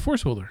neither. She's a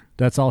Force wielder.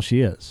 That's all she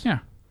is. Yeah.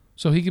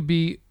 So he could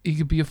be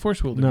a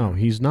Force wielder. No,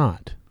 he's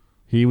not.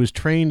 He was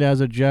trained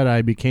as a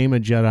Jedi, became a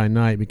Jedi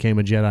Knight, became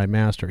a Jedi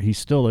Master. He's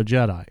still a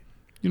Jedi.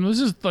 You know,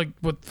 this is like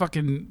what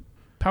fucking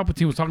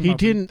Palpatine was talking about.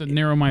 The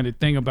narrow-minded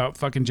thing about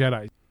fucking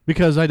Jedi.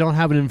 Because I don't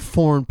have an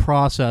informed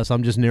process.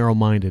 I'm just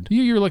narrow-minded.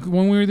 You're like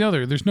one way or the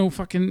other. There's no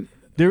fucking...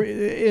 There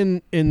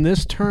in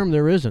this term,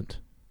 there isn't.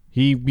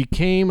 He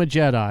became a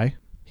Jedi.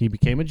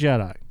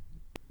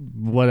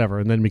 Whatever,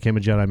 and then became a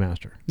Jedi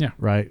Master. Yeah.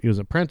 Right? He was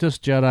apprentice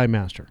Jedi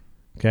Master.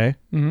 Okay?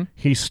 Mm-hmm.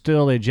 He's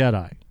still a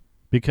Jedi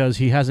because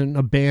he hasn't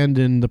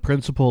abandoned the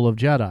principle of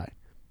Jedi.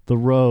 The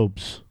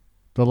robes,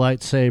 the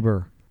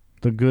lightsaber,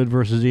 the good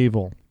versus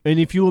evil. And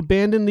if you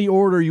abandon the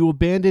Order, you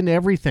abandon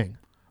everything.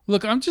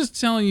 Look, I'm just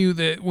telling you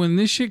that when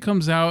this shit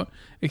comes out,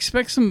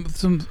 expect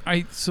some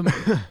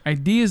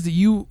ideas that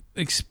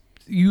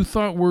you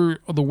thought were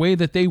the way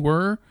that they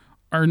were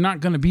are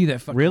not going to be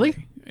that fucking Really?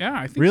 way. Yeah,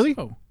 I think really?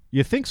 so.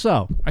 You think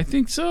so? I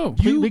think so.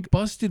 You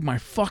busted my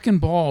fucking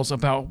balls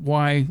about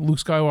why Luke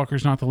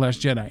Skywalker's not the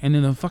last Jedi. And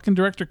then the fucking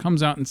director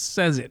comes out and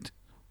says it.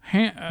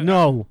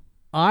 No.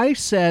 I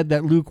said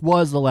that Luke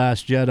was the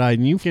last Jedi,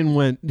 and you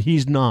went,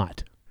 he's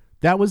not.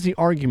 That was the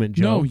argument,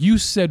 Joe. No, you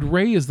said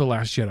Rey is the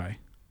last Jedi.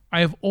 I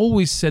have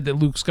always said that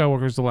Luke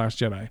Skywalker is the last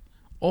Jedi.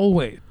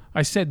 Always.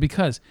 I said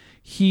because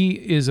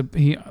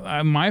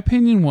my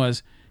opinion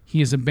was he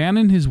has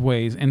abandoned his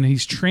ways and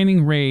he's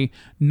training Rey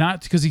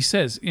not because he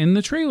says in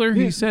the trailer,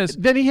 he says.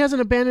 Then he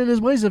hasn't abandoned his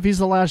ways if he's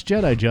the last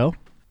Jedi, Joe.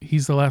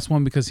 He's the last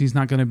one because he's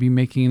not going to be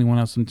making anyone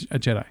else a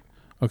Jedi.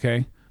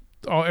 Okay?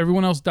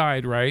 Everyone else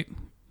died, right?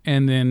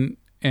 And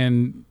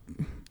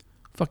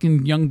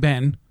fucking young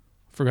Ben,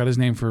 forgot his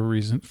name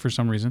for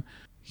some reason.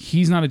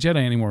 He's not a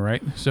Jedi anymore,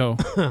 right? So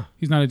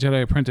he's not a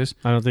Jedi apprentice.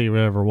 I don't think he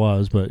ever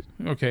was, but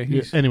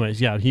okay. Anyways,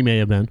 yeah, he may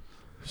have been.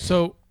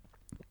 So,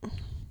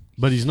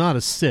 but he's not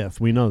a Sith.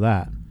 We know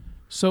that.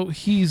 So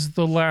he's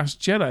the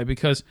last Jedi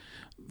because,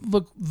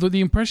 look,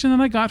 the impression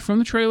that I got from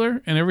the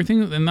trailer and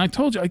everything, and I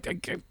told you, I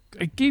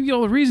gave you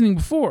all the reasoning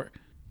before,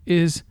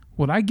 is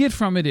what I get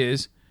from it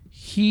is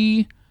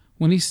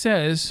when he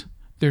says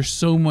there's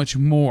so much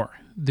more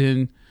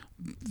than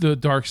the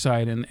dark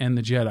side and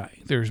the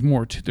Jedi. There's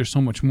more. There's so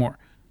much more.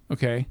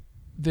 Okay,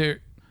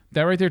 that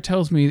right there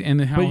tells me and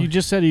how. But you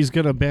just said he's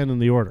going to abandon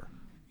the Order.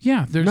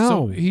 Yeah,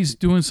 he's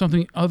doing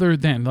something other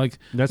than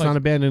that's not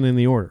abandoning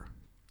the Order.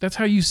 That's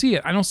how you see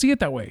it. I don't see it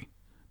that way.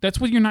 That's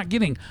what you're not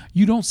getting.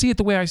 You don't see it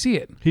the way I see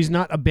it. He's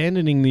not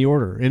abandoning the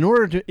Order.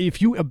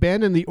 If you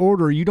abandon the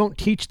Order, you don't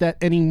teach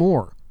that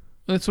anymore.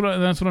 That's what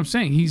I'm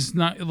saying. He's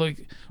not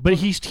But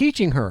he's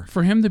teaching her.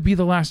 For him to be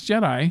the last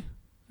Jedi,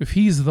 If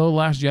he's the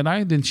last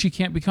Jedi, then she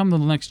can't become the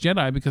next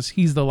Jedi because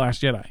he's the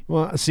last Jedi.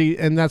 Well, see,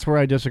 and that's where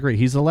I disagree.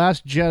 He's the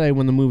last Jedi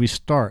when the movie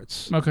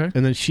starts. Okay.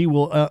 And then she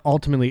will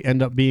ultimately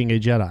end up being a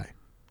Jedi.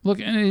 Look,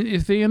 and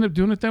if they end up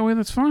doing it that way,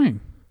 that's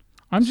fine.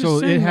 I'm just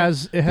saying it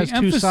has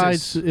two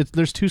sides.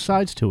 There's two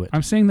sides to it.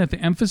 I'm saying that the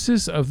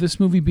emphasis of this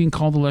movie being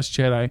called The Last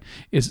Jedi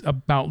is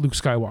about Luke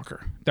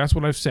Skywalker. That's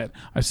what I've said.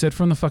 I've said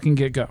from the fucking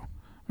get-go.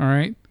 All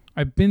right?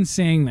 I've been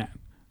saying that.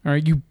 All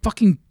right? You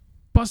fucking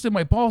busted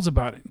my balls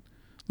about it.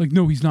 Like,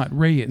 no, he's not.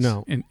 Rey is.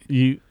 No.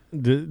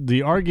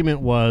 The argument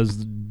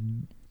was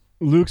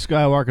Luke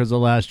Skywalker's the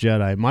last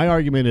Jedi. My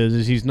argument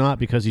is he's not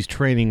because he's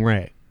training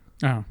Rey.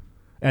 Oh.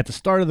 At the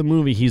start of the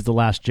movie, he's the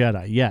last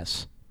Jedi,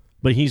 yes.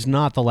 But he's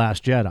not the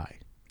last Jedi.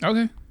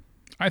 Okay.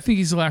 I think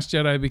he's the last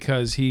Jedi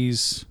because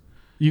he's...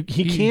 He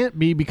can't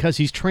be because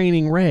he's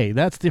training Rey.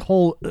 That's the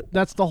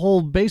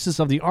whole basis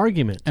of the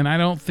argument. And I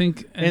don't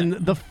think... And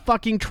the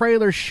fucking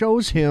trailer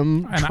shows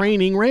him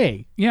training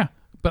Rey. Yeah,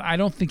 but I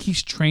don't think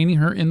he's training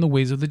her in the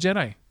ways of the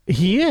Jedi.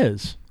 He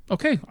is.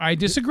 Okay, I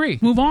disagree.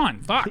 Move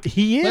on. Fuck.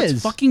 He is.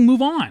 Let's fucking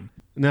move on.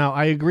 Now,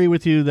 I agree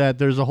with you that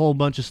there's a whole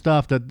bunch of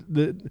stuff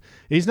that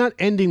he's not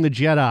ending the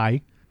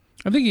Jedi.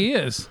 I think he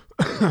is.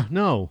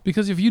 No.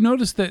 Because if you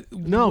notice that...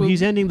 No,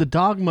 he's ending the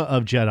dogma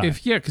of Jedi.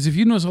 Because if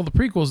you notice all the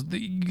prequels,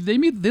 they're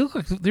made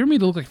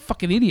to look like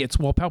fucking idiots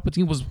while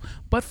Palpatine was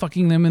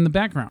butt-fucking them in the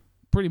background.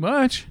 Pretty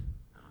much.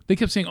 They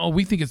kept saying, oh,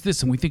 we think it's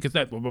this and we think it's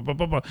that, blah, blah, blah,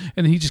 blah, blah.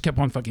 And then he just kept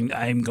on fucking,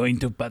 I'm going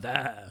to...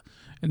 Bada.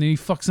 And then he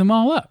fucks them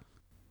all up.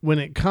 When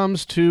it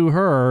comes to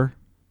her,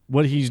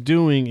 what he's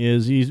doing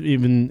is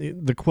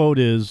the quote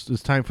is,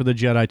 it's time for the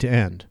Jedi to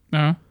end.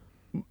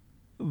 Uh-huh.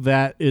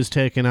 That is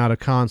taken out of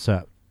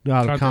context.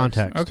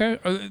 Okay.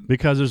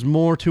 Because there's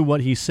more to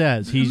what he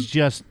says. He's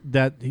just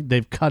that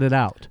they've cut it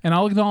out. And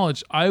I'll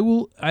acknowledge, I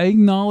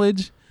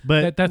acknowledge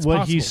but that's what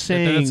possible. He's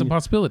saying, that's a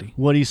possibility.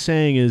 What he's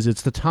saying is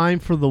it's the time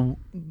for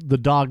the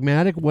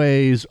dogmatic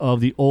ways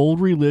of the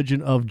old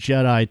religion of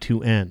Jedi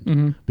to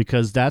end.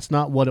 Because that's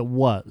not what it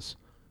was.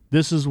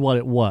 This is what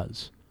it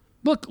was.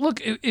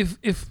 Look, if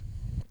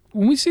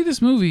when we see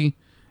this movie,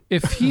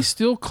 if he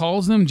still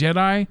calls them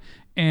Jedi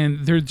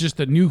and they're just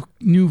a new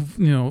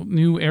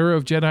era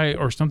of Jedi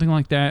or something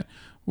like that,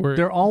 where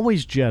they're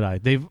always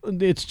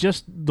Jedi. It's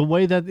just the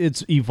way that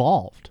it's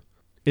evolved.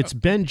 It's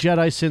been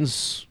Jedi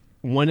since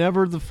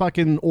whenever the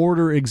fucking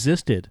order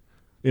existed.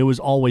 It was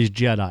always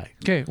Jedi.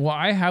 Okay, well,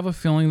 I have a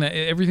feeling that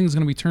everything's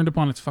going to be turned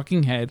upon its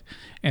fucking head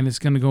and it's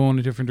going to go in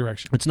a different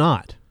direction. It's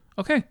not.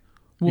 Okay.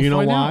 You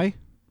know why? Out.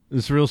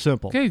 It's real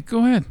simple. Okay,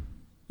 go ahead.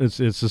 This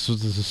is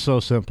so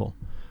simple.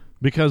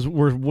 Because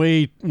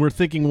we're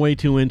thinking way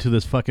too into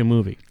this fucking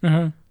movie.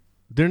 Uh-huh.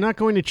 They're not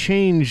going to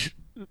change.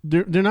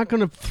 They're not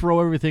going to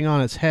throw everything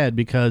on its head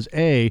because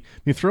if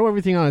you throw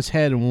everything on its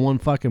head in one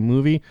fucking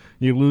movie,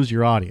 you lose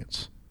your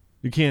audience.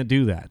 You can't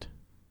do that.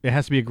 It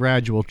has to be a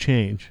gradual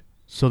change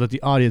so that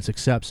the audience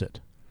accepts it.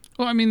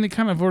 Well, I mean, they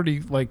kind of already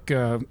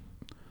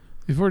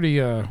they've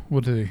already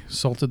what did they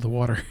salted the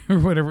water or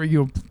whatever.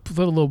 Put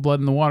a little blood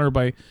in the water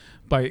by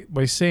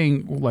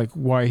saying like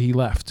why he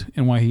left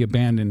and why he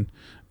abandoned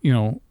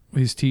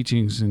his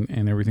teachings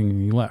and everything,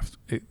 and he left.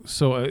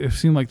 So it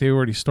seemed like they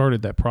already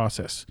started that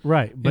process.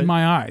 Right. But in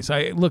my eyes.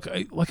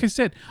 Like I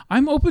said,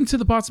 I'm open to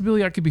the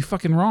possibility I could be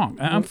fucking wrong.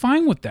 I'm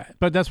fine with that.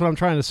 But that's what I'm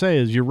trying to say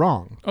is you're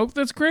wrong. Oh,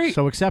 that's great.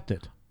 So accept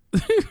it.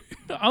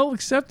 I'll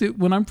accept it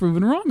when I'm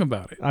proven wrong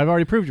about it. I've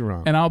already proved you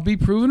wrong. And I'll be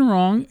proven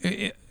wrong.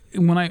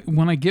 When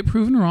I get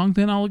proven wrong,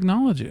 then I'll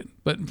acknowledge it.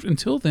 But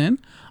until then,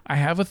 I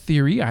have a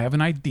theory, I have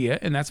an idea,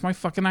 and that's my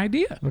fucking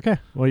idea. Okay.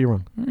 Well, you're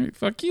wrong. All right.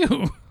 Fuck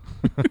you.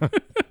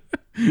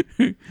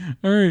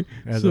 All right.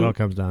 As it all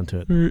comes down to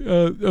it.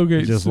 Okay.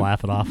 You just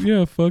laugh it off.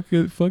 Yeah, fuck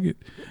it.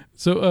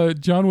 So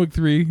John Wick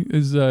 3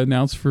 is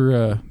announced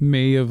for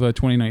May of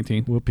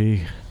 2019.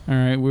 Whoopee. All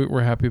right,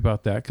 we're happy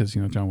about that because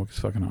John Wick is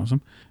fucking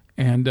awesome.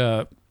 And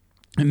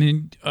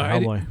then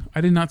Hellboy.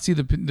 I did not see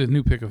the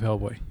new pic of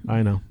Hellboy.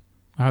 I know.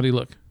 How'd he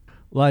look?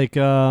 Like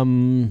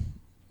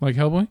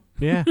Hellboy?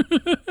 Yeah.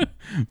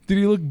 Did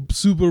he look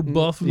super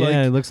buff?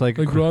 Yeah, it looks like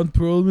Ron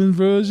Perlman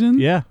version.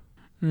 Yeah.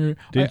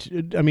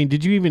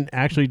 Did you even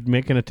actually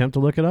make an attempt to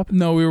look it up?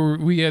 No,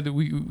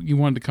 you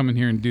wanted to come in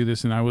here and do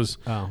this, and I watched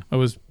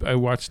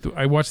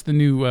the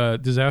new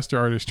Disaster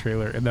Artist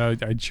trailer, and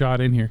I shot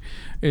in here.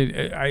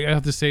 I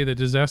have to say the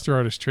Disaster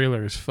Artist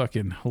trailer is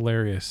fucking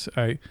hilarious.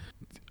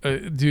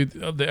 Dude,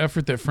 the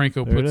effort that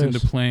Franco puts into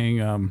playing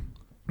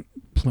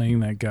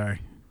that guy,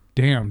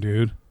 damn,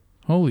 dude,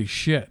 holy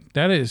shit,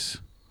 that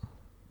is.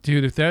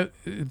 Dude, if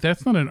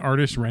that's not an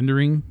artist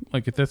rendering,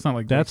 like if that's not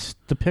like that's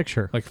the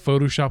picture, like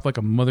Photoshop like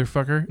a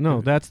motherfucker.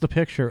 No, that's the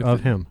picture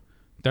of him.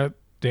 That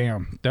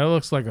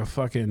looks like a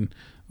fucking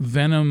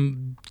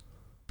Venom,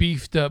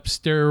 beefed up,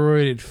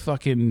 steroided,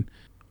 fucking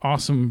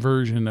awesome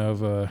version of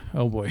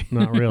Hellboy.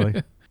 Not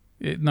really.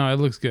 It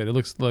looks good. It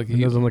looks like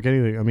he doesn't look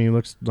anything. I mean, he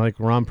looks like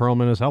Ron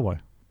Perlman as Hellboy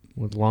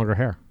with longer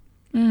hair.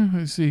 Yeah,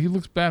 I see. He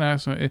looks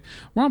badass.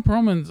 Ron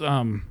Perlman's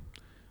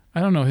I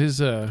don't know his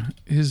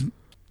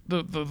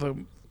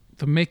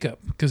the makeup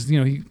because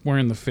he's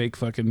wearing the fake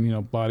fucking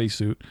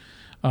bodysuit.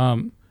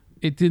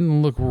 it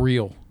didn't look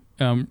real.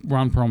 Ron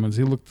Perlman's,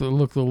 he looked a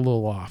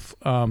little off.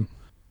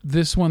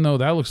 This one though,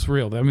 that looks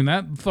real. I mean,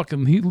 that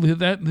fucking it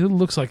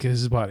looks like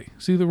his body.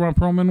 See the Ron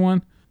Perlman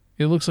one?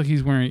 It looks like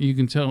he's wearing. You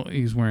can tell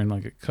he's wearing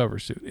like a cover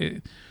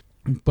suit.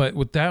 But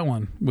with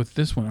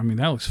this one, I mean,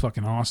 that looks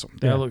fucking awesome.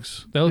 That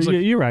looks like,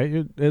 you're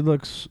right.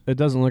 It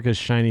doesn't look as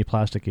shiny,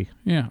 plasticky.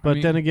 Yeah,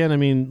 but then again, I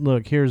mean,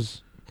 look,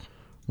 here's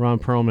Ron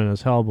Perlman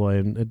as Hellboy,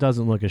 and it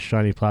doesn't look as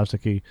shiny,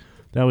 plasticky.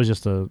 That was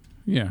just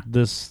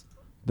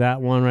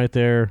that one right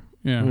there.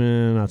 Yeah,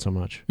 not so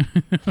much.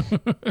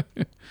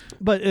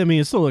 But I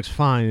mean, it still looks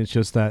fine. It's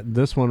just that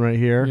this one right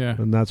here,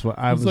 and that's what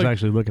I was like,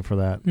 actually looking for.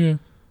 That it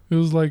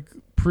was like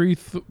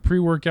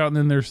pre-workout, and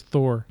then there's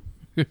Thor.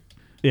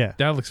 Yeah,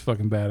 that looks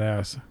fucking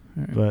badass.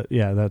 But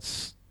yeah,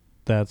 that's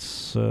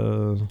it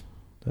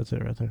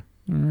right there.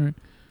 All right.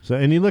 So,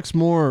 and he looks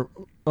more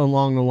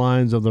along the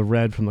lines of the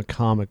Red from the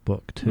comic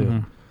book too.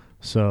 Mm-hmm.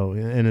 So,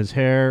 and his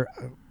hair,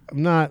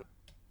 I'm not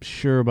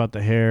sure about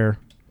the hair,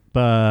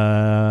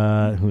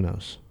 but who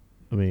knows?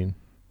 I mean,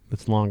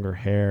 it's longer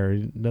hair.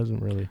 It doesn't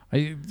really.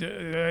 I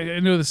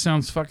know this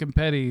sounds fucking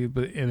petty,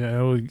 but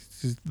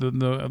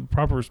the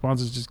proper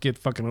response is just get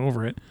fucking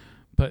over it.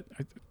 But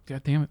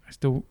God damn it, I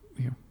still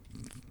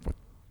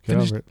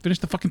finish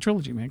the fucking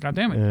trilogy, man. God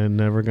damn it. And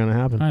never gonna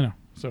happen. I know.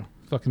 So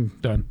fucking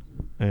done.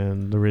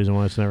 And the reason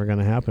why it's never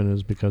gonna happen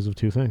is because of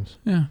two things.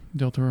 Yeah,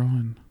 Del Toro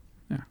and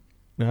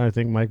I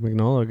think Mike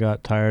Mignola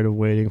got tired of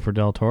waiting for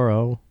Del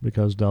Toro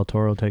because Del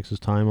Toro takes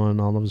his time on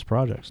all of his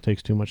projects.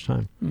 Takes too much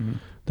time. Mm-hmm.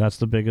 That's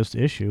the biggest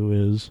issue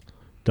is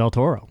Del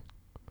Toro.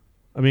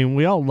 I mean,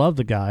 we all love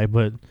the guy,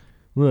 but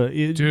look,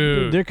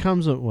 dude, there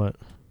comes a what?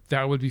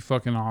 That would be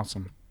fucking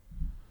awesome.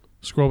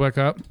 Scroll back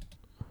up.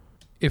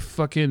 If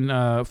fucking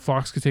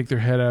Fox could take their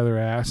head out of their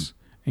ass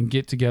and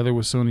get together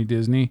with Sony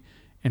Disney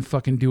and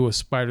fucking do a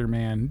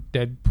Spider-Man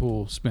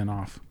Deadpool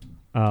spinoff.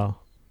 Oh.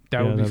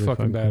 That would be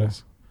fucking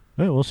badass. Cool.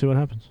 Yeah, we'll see what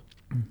happens.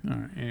 All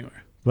right, anyway.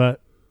 But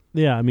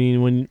yeah, I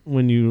mean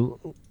when you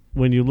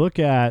look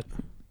at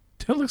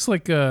that looks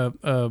like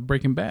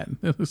Breaking Bad.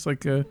 It looks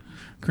like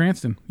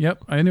Cranston.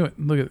 Yep, I knew it.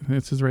 Look at it.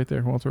 It says right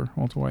there, Walter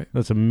White.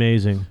 That's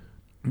amazing.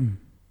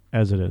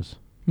 As it is.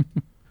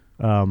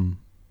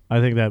 I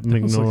think that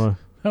Mignola.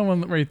 That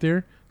one right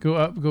there. Go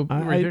up. Go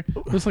right there.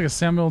 Looks like a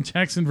Samuel L.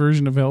 Jackson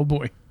version of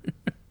Hellboy.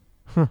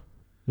 Huh.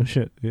 No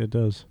shit. Yeah, it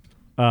does.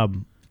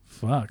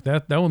 Fuck.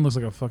 That one looks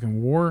like a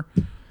fucking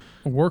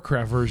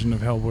Warcraft version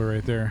of Hellboy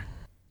right there.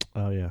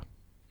 Oh yeah,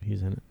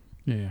 he's in it.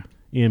 Yeah.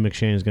 Ian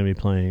McShane is going to be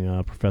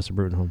playing Professor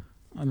Brutenholm.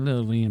 I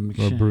love Ian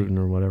McShane. Or Bruton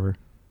or whatever.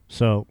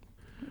 So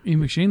Ian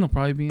McShane will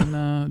probably be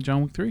in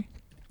John Wick 3.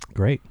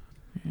 Great.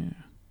 Yeah.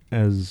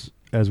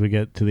 As we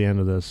get to the end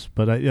of this,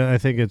 but I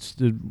think it's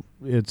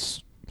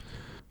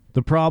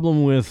the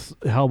problem with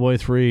Hellboy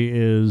 3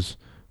 is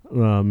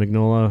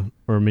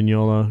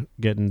Mignola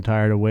getting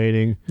tired of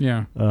waiting.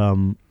 Yeah.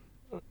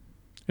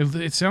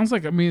 It sounds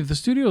like, I mean, if the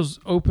studio's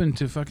open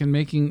to fucking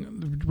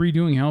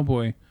redoing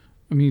Hellboy,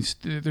 I mean,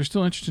 they're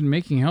still interested in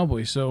making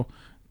Hellboy. So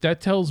that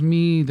tells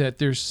me that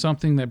there's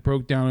something that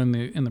broke down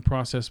in the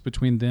process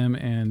between them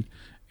and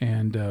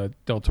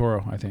Del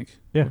Toro, I think.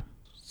 Yeah,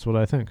 that's what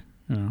I think.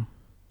 You know.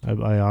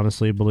 I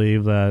honestly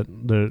believe that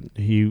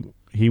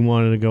he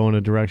wanted to go in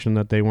a direction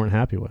that they weren't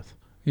happy with.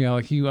 Yeah,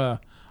 like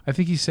I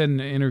think he said in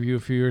an interview a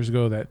few years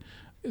ago that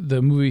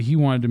the movie he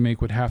wanted to make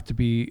would have to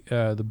be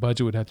the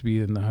budget would have to be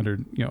in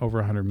the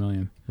over $100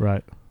 million,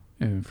 right?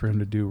 And for him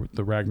to do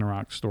the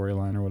Ragnarok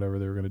storyline or whatever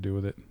they were going to do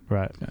with it,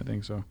 right? I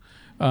think so.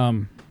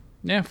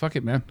 Yeah, fuck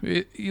it, man.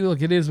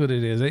 Look, it is what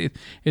it is.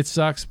 It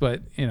sucks,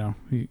 but you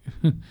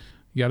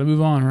got to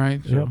move on,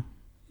 right? So, yep.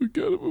 We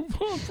got to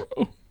move on,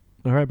 bro.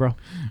 All right, bro.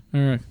 All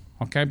right.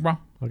 Okay, bro.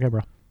 Okay, bro.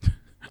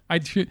 I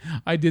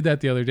did that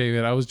the other day,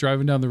 man. I was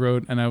driving down the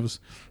road and I was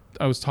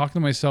talking to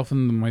myself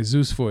in my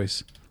Zeus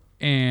voice,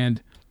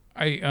 and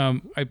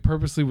I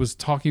purposely was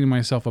talking to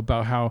myself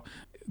about how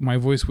my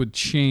voice would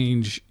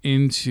change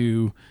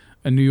into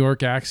a New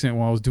York accent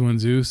while I was doing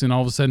Zeus, and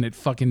all of a sudden it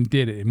fucking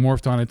did it. It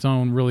morphed on its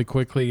own really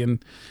quickly,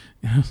 and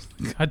I was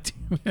like, God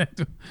damn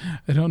it,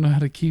 I don't know how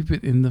to keep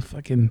it in the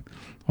fucking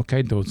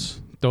okay,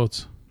 dotes.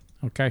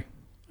 Okay.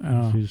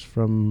 She's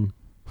from.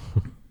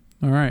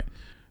 All right.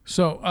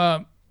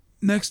 So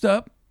next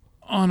up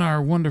on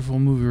our wonderful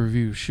movie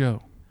review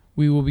show,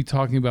 we will be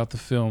talking about the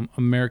film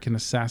American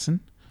Assassin,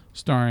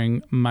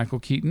 starring Michael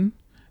Keaton,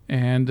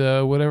 and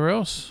whatever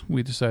else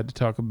we decide to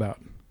talk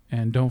about.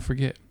 And don't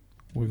forget,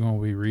 we're going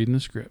to be reading the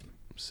script.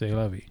 C'est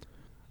la vie.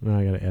 No,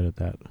 I got to edit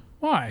that.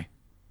 Why?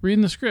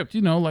 Reading the script.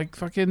 Like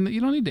fucking,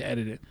 you don't need to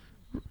edit it.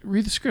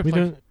 Read the script.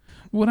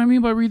 What I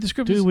mean by read the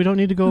script is... Dude, we don't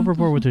need to go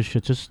overboard with this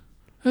shit. Just...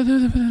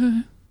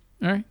 All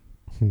right.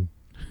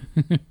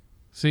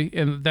 See,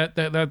 and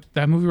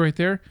that movie right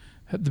there,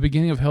 at the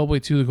beginning of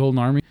Hellboy 2: The Golden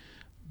Army,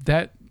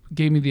 that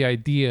gave me the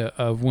idea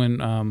of when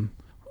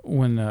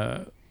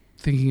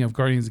thinking of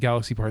Guardians of the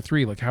Galaxy Part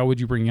 3, like how would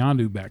you bring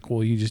Yondu back?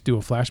 Well, you just do a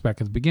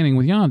flashback at the beginning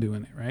with Yondu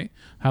in it, right?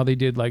 How they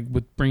did like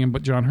with bringing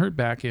John Hurt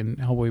back in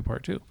Hellboy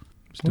Part 2.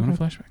 Just doing a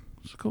flashback.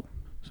 It's cool.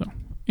 So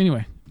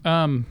anyway,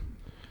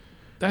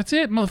 That's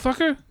it,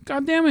 motherfucker.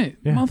 God damn it,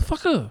 Yeah.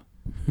 motherfucker.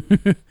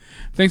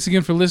 Thanks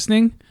again for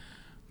listening.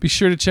 Be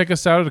sure to check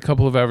us out at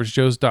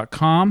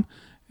acoupleofaveragejoes.com.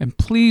 And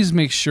please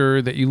make sure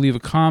that you leave a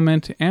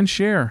comment and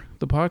share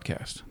the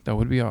podcast. That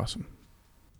would be awesome.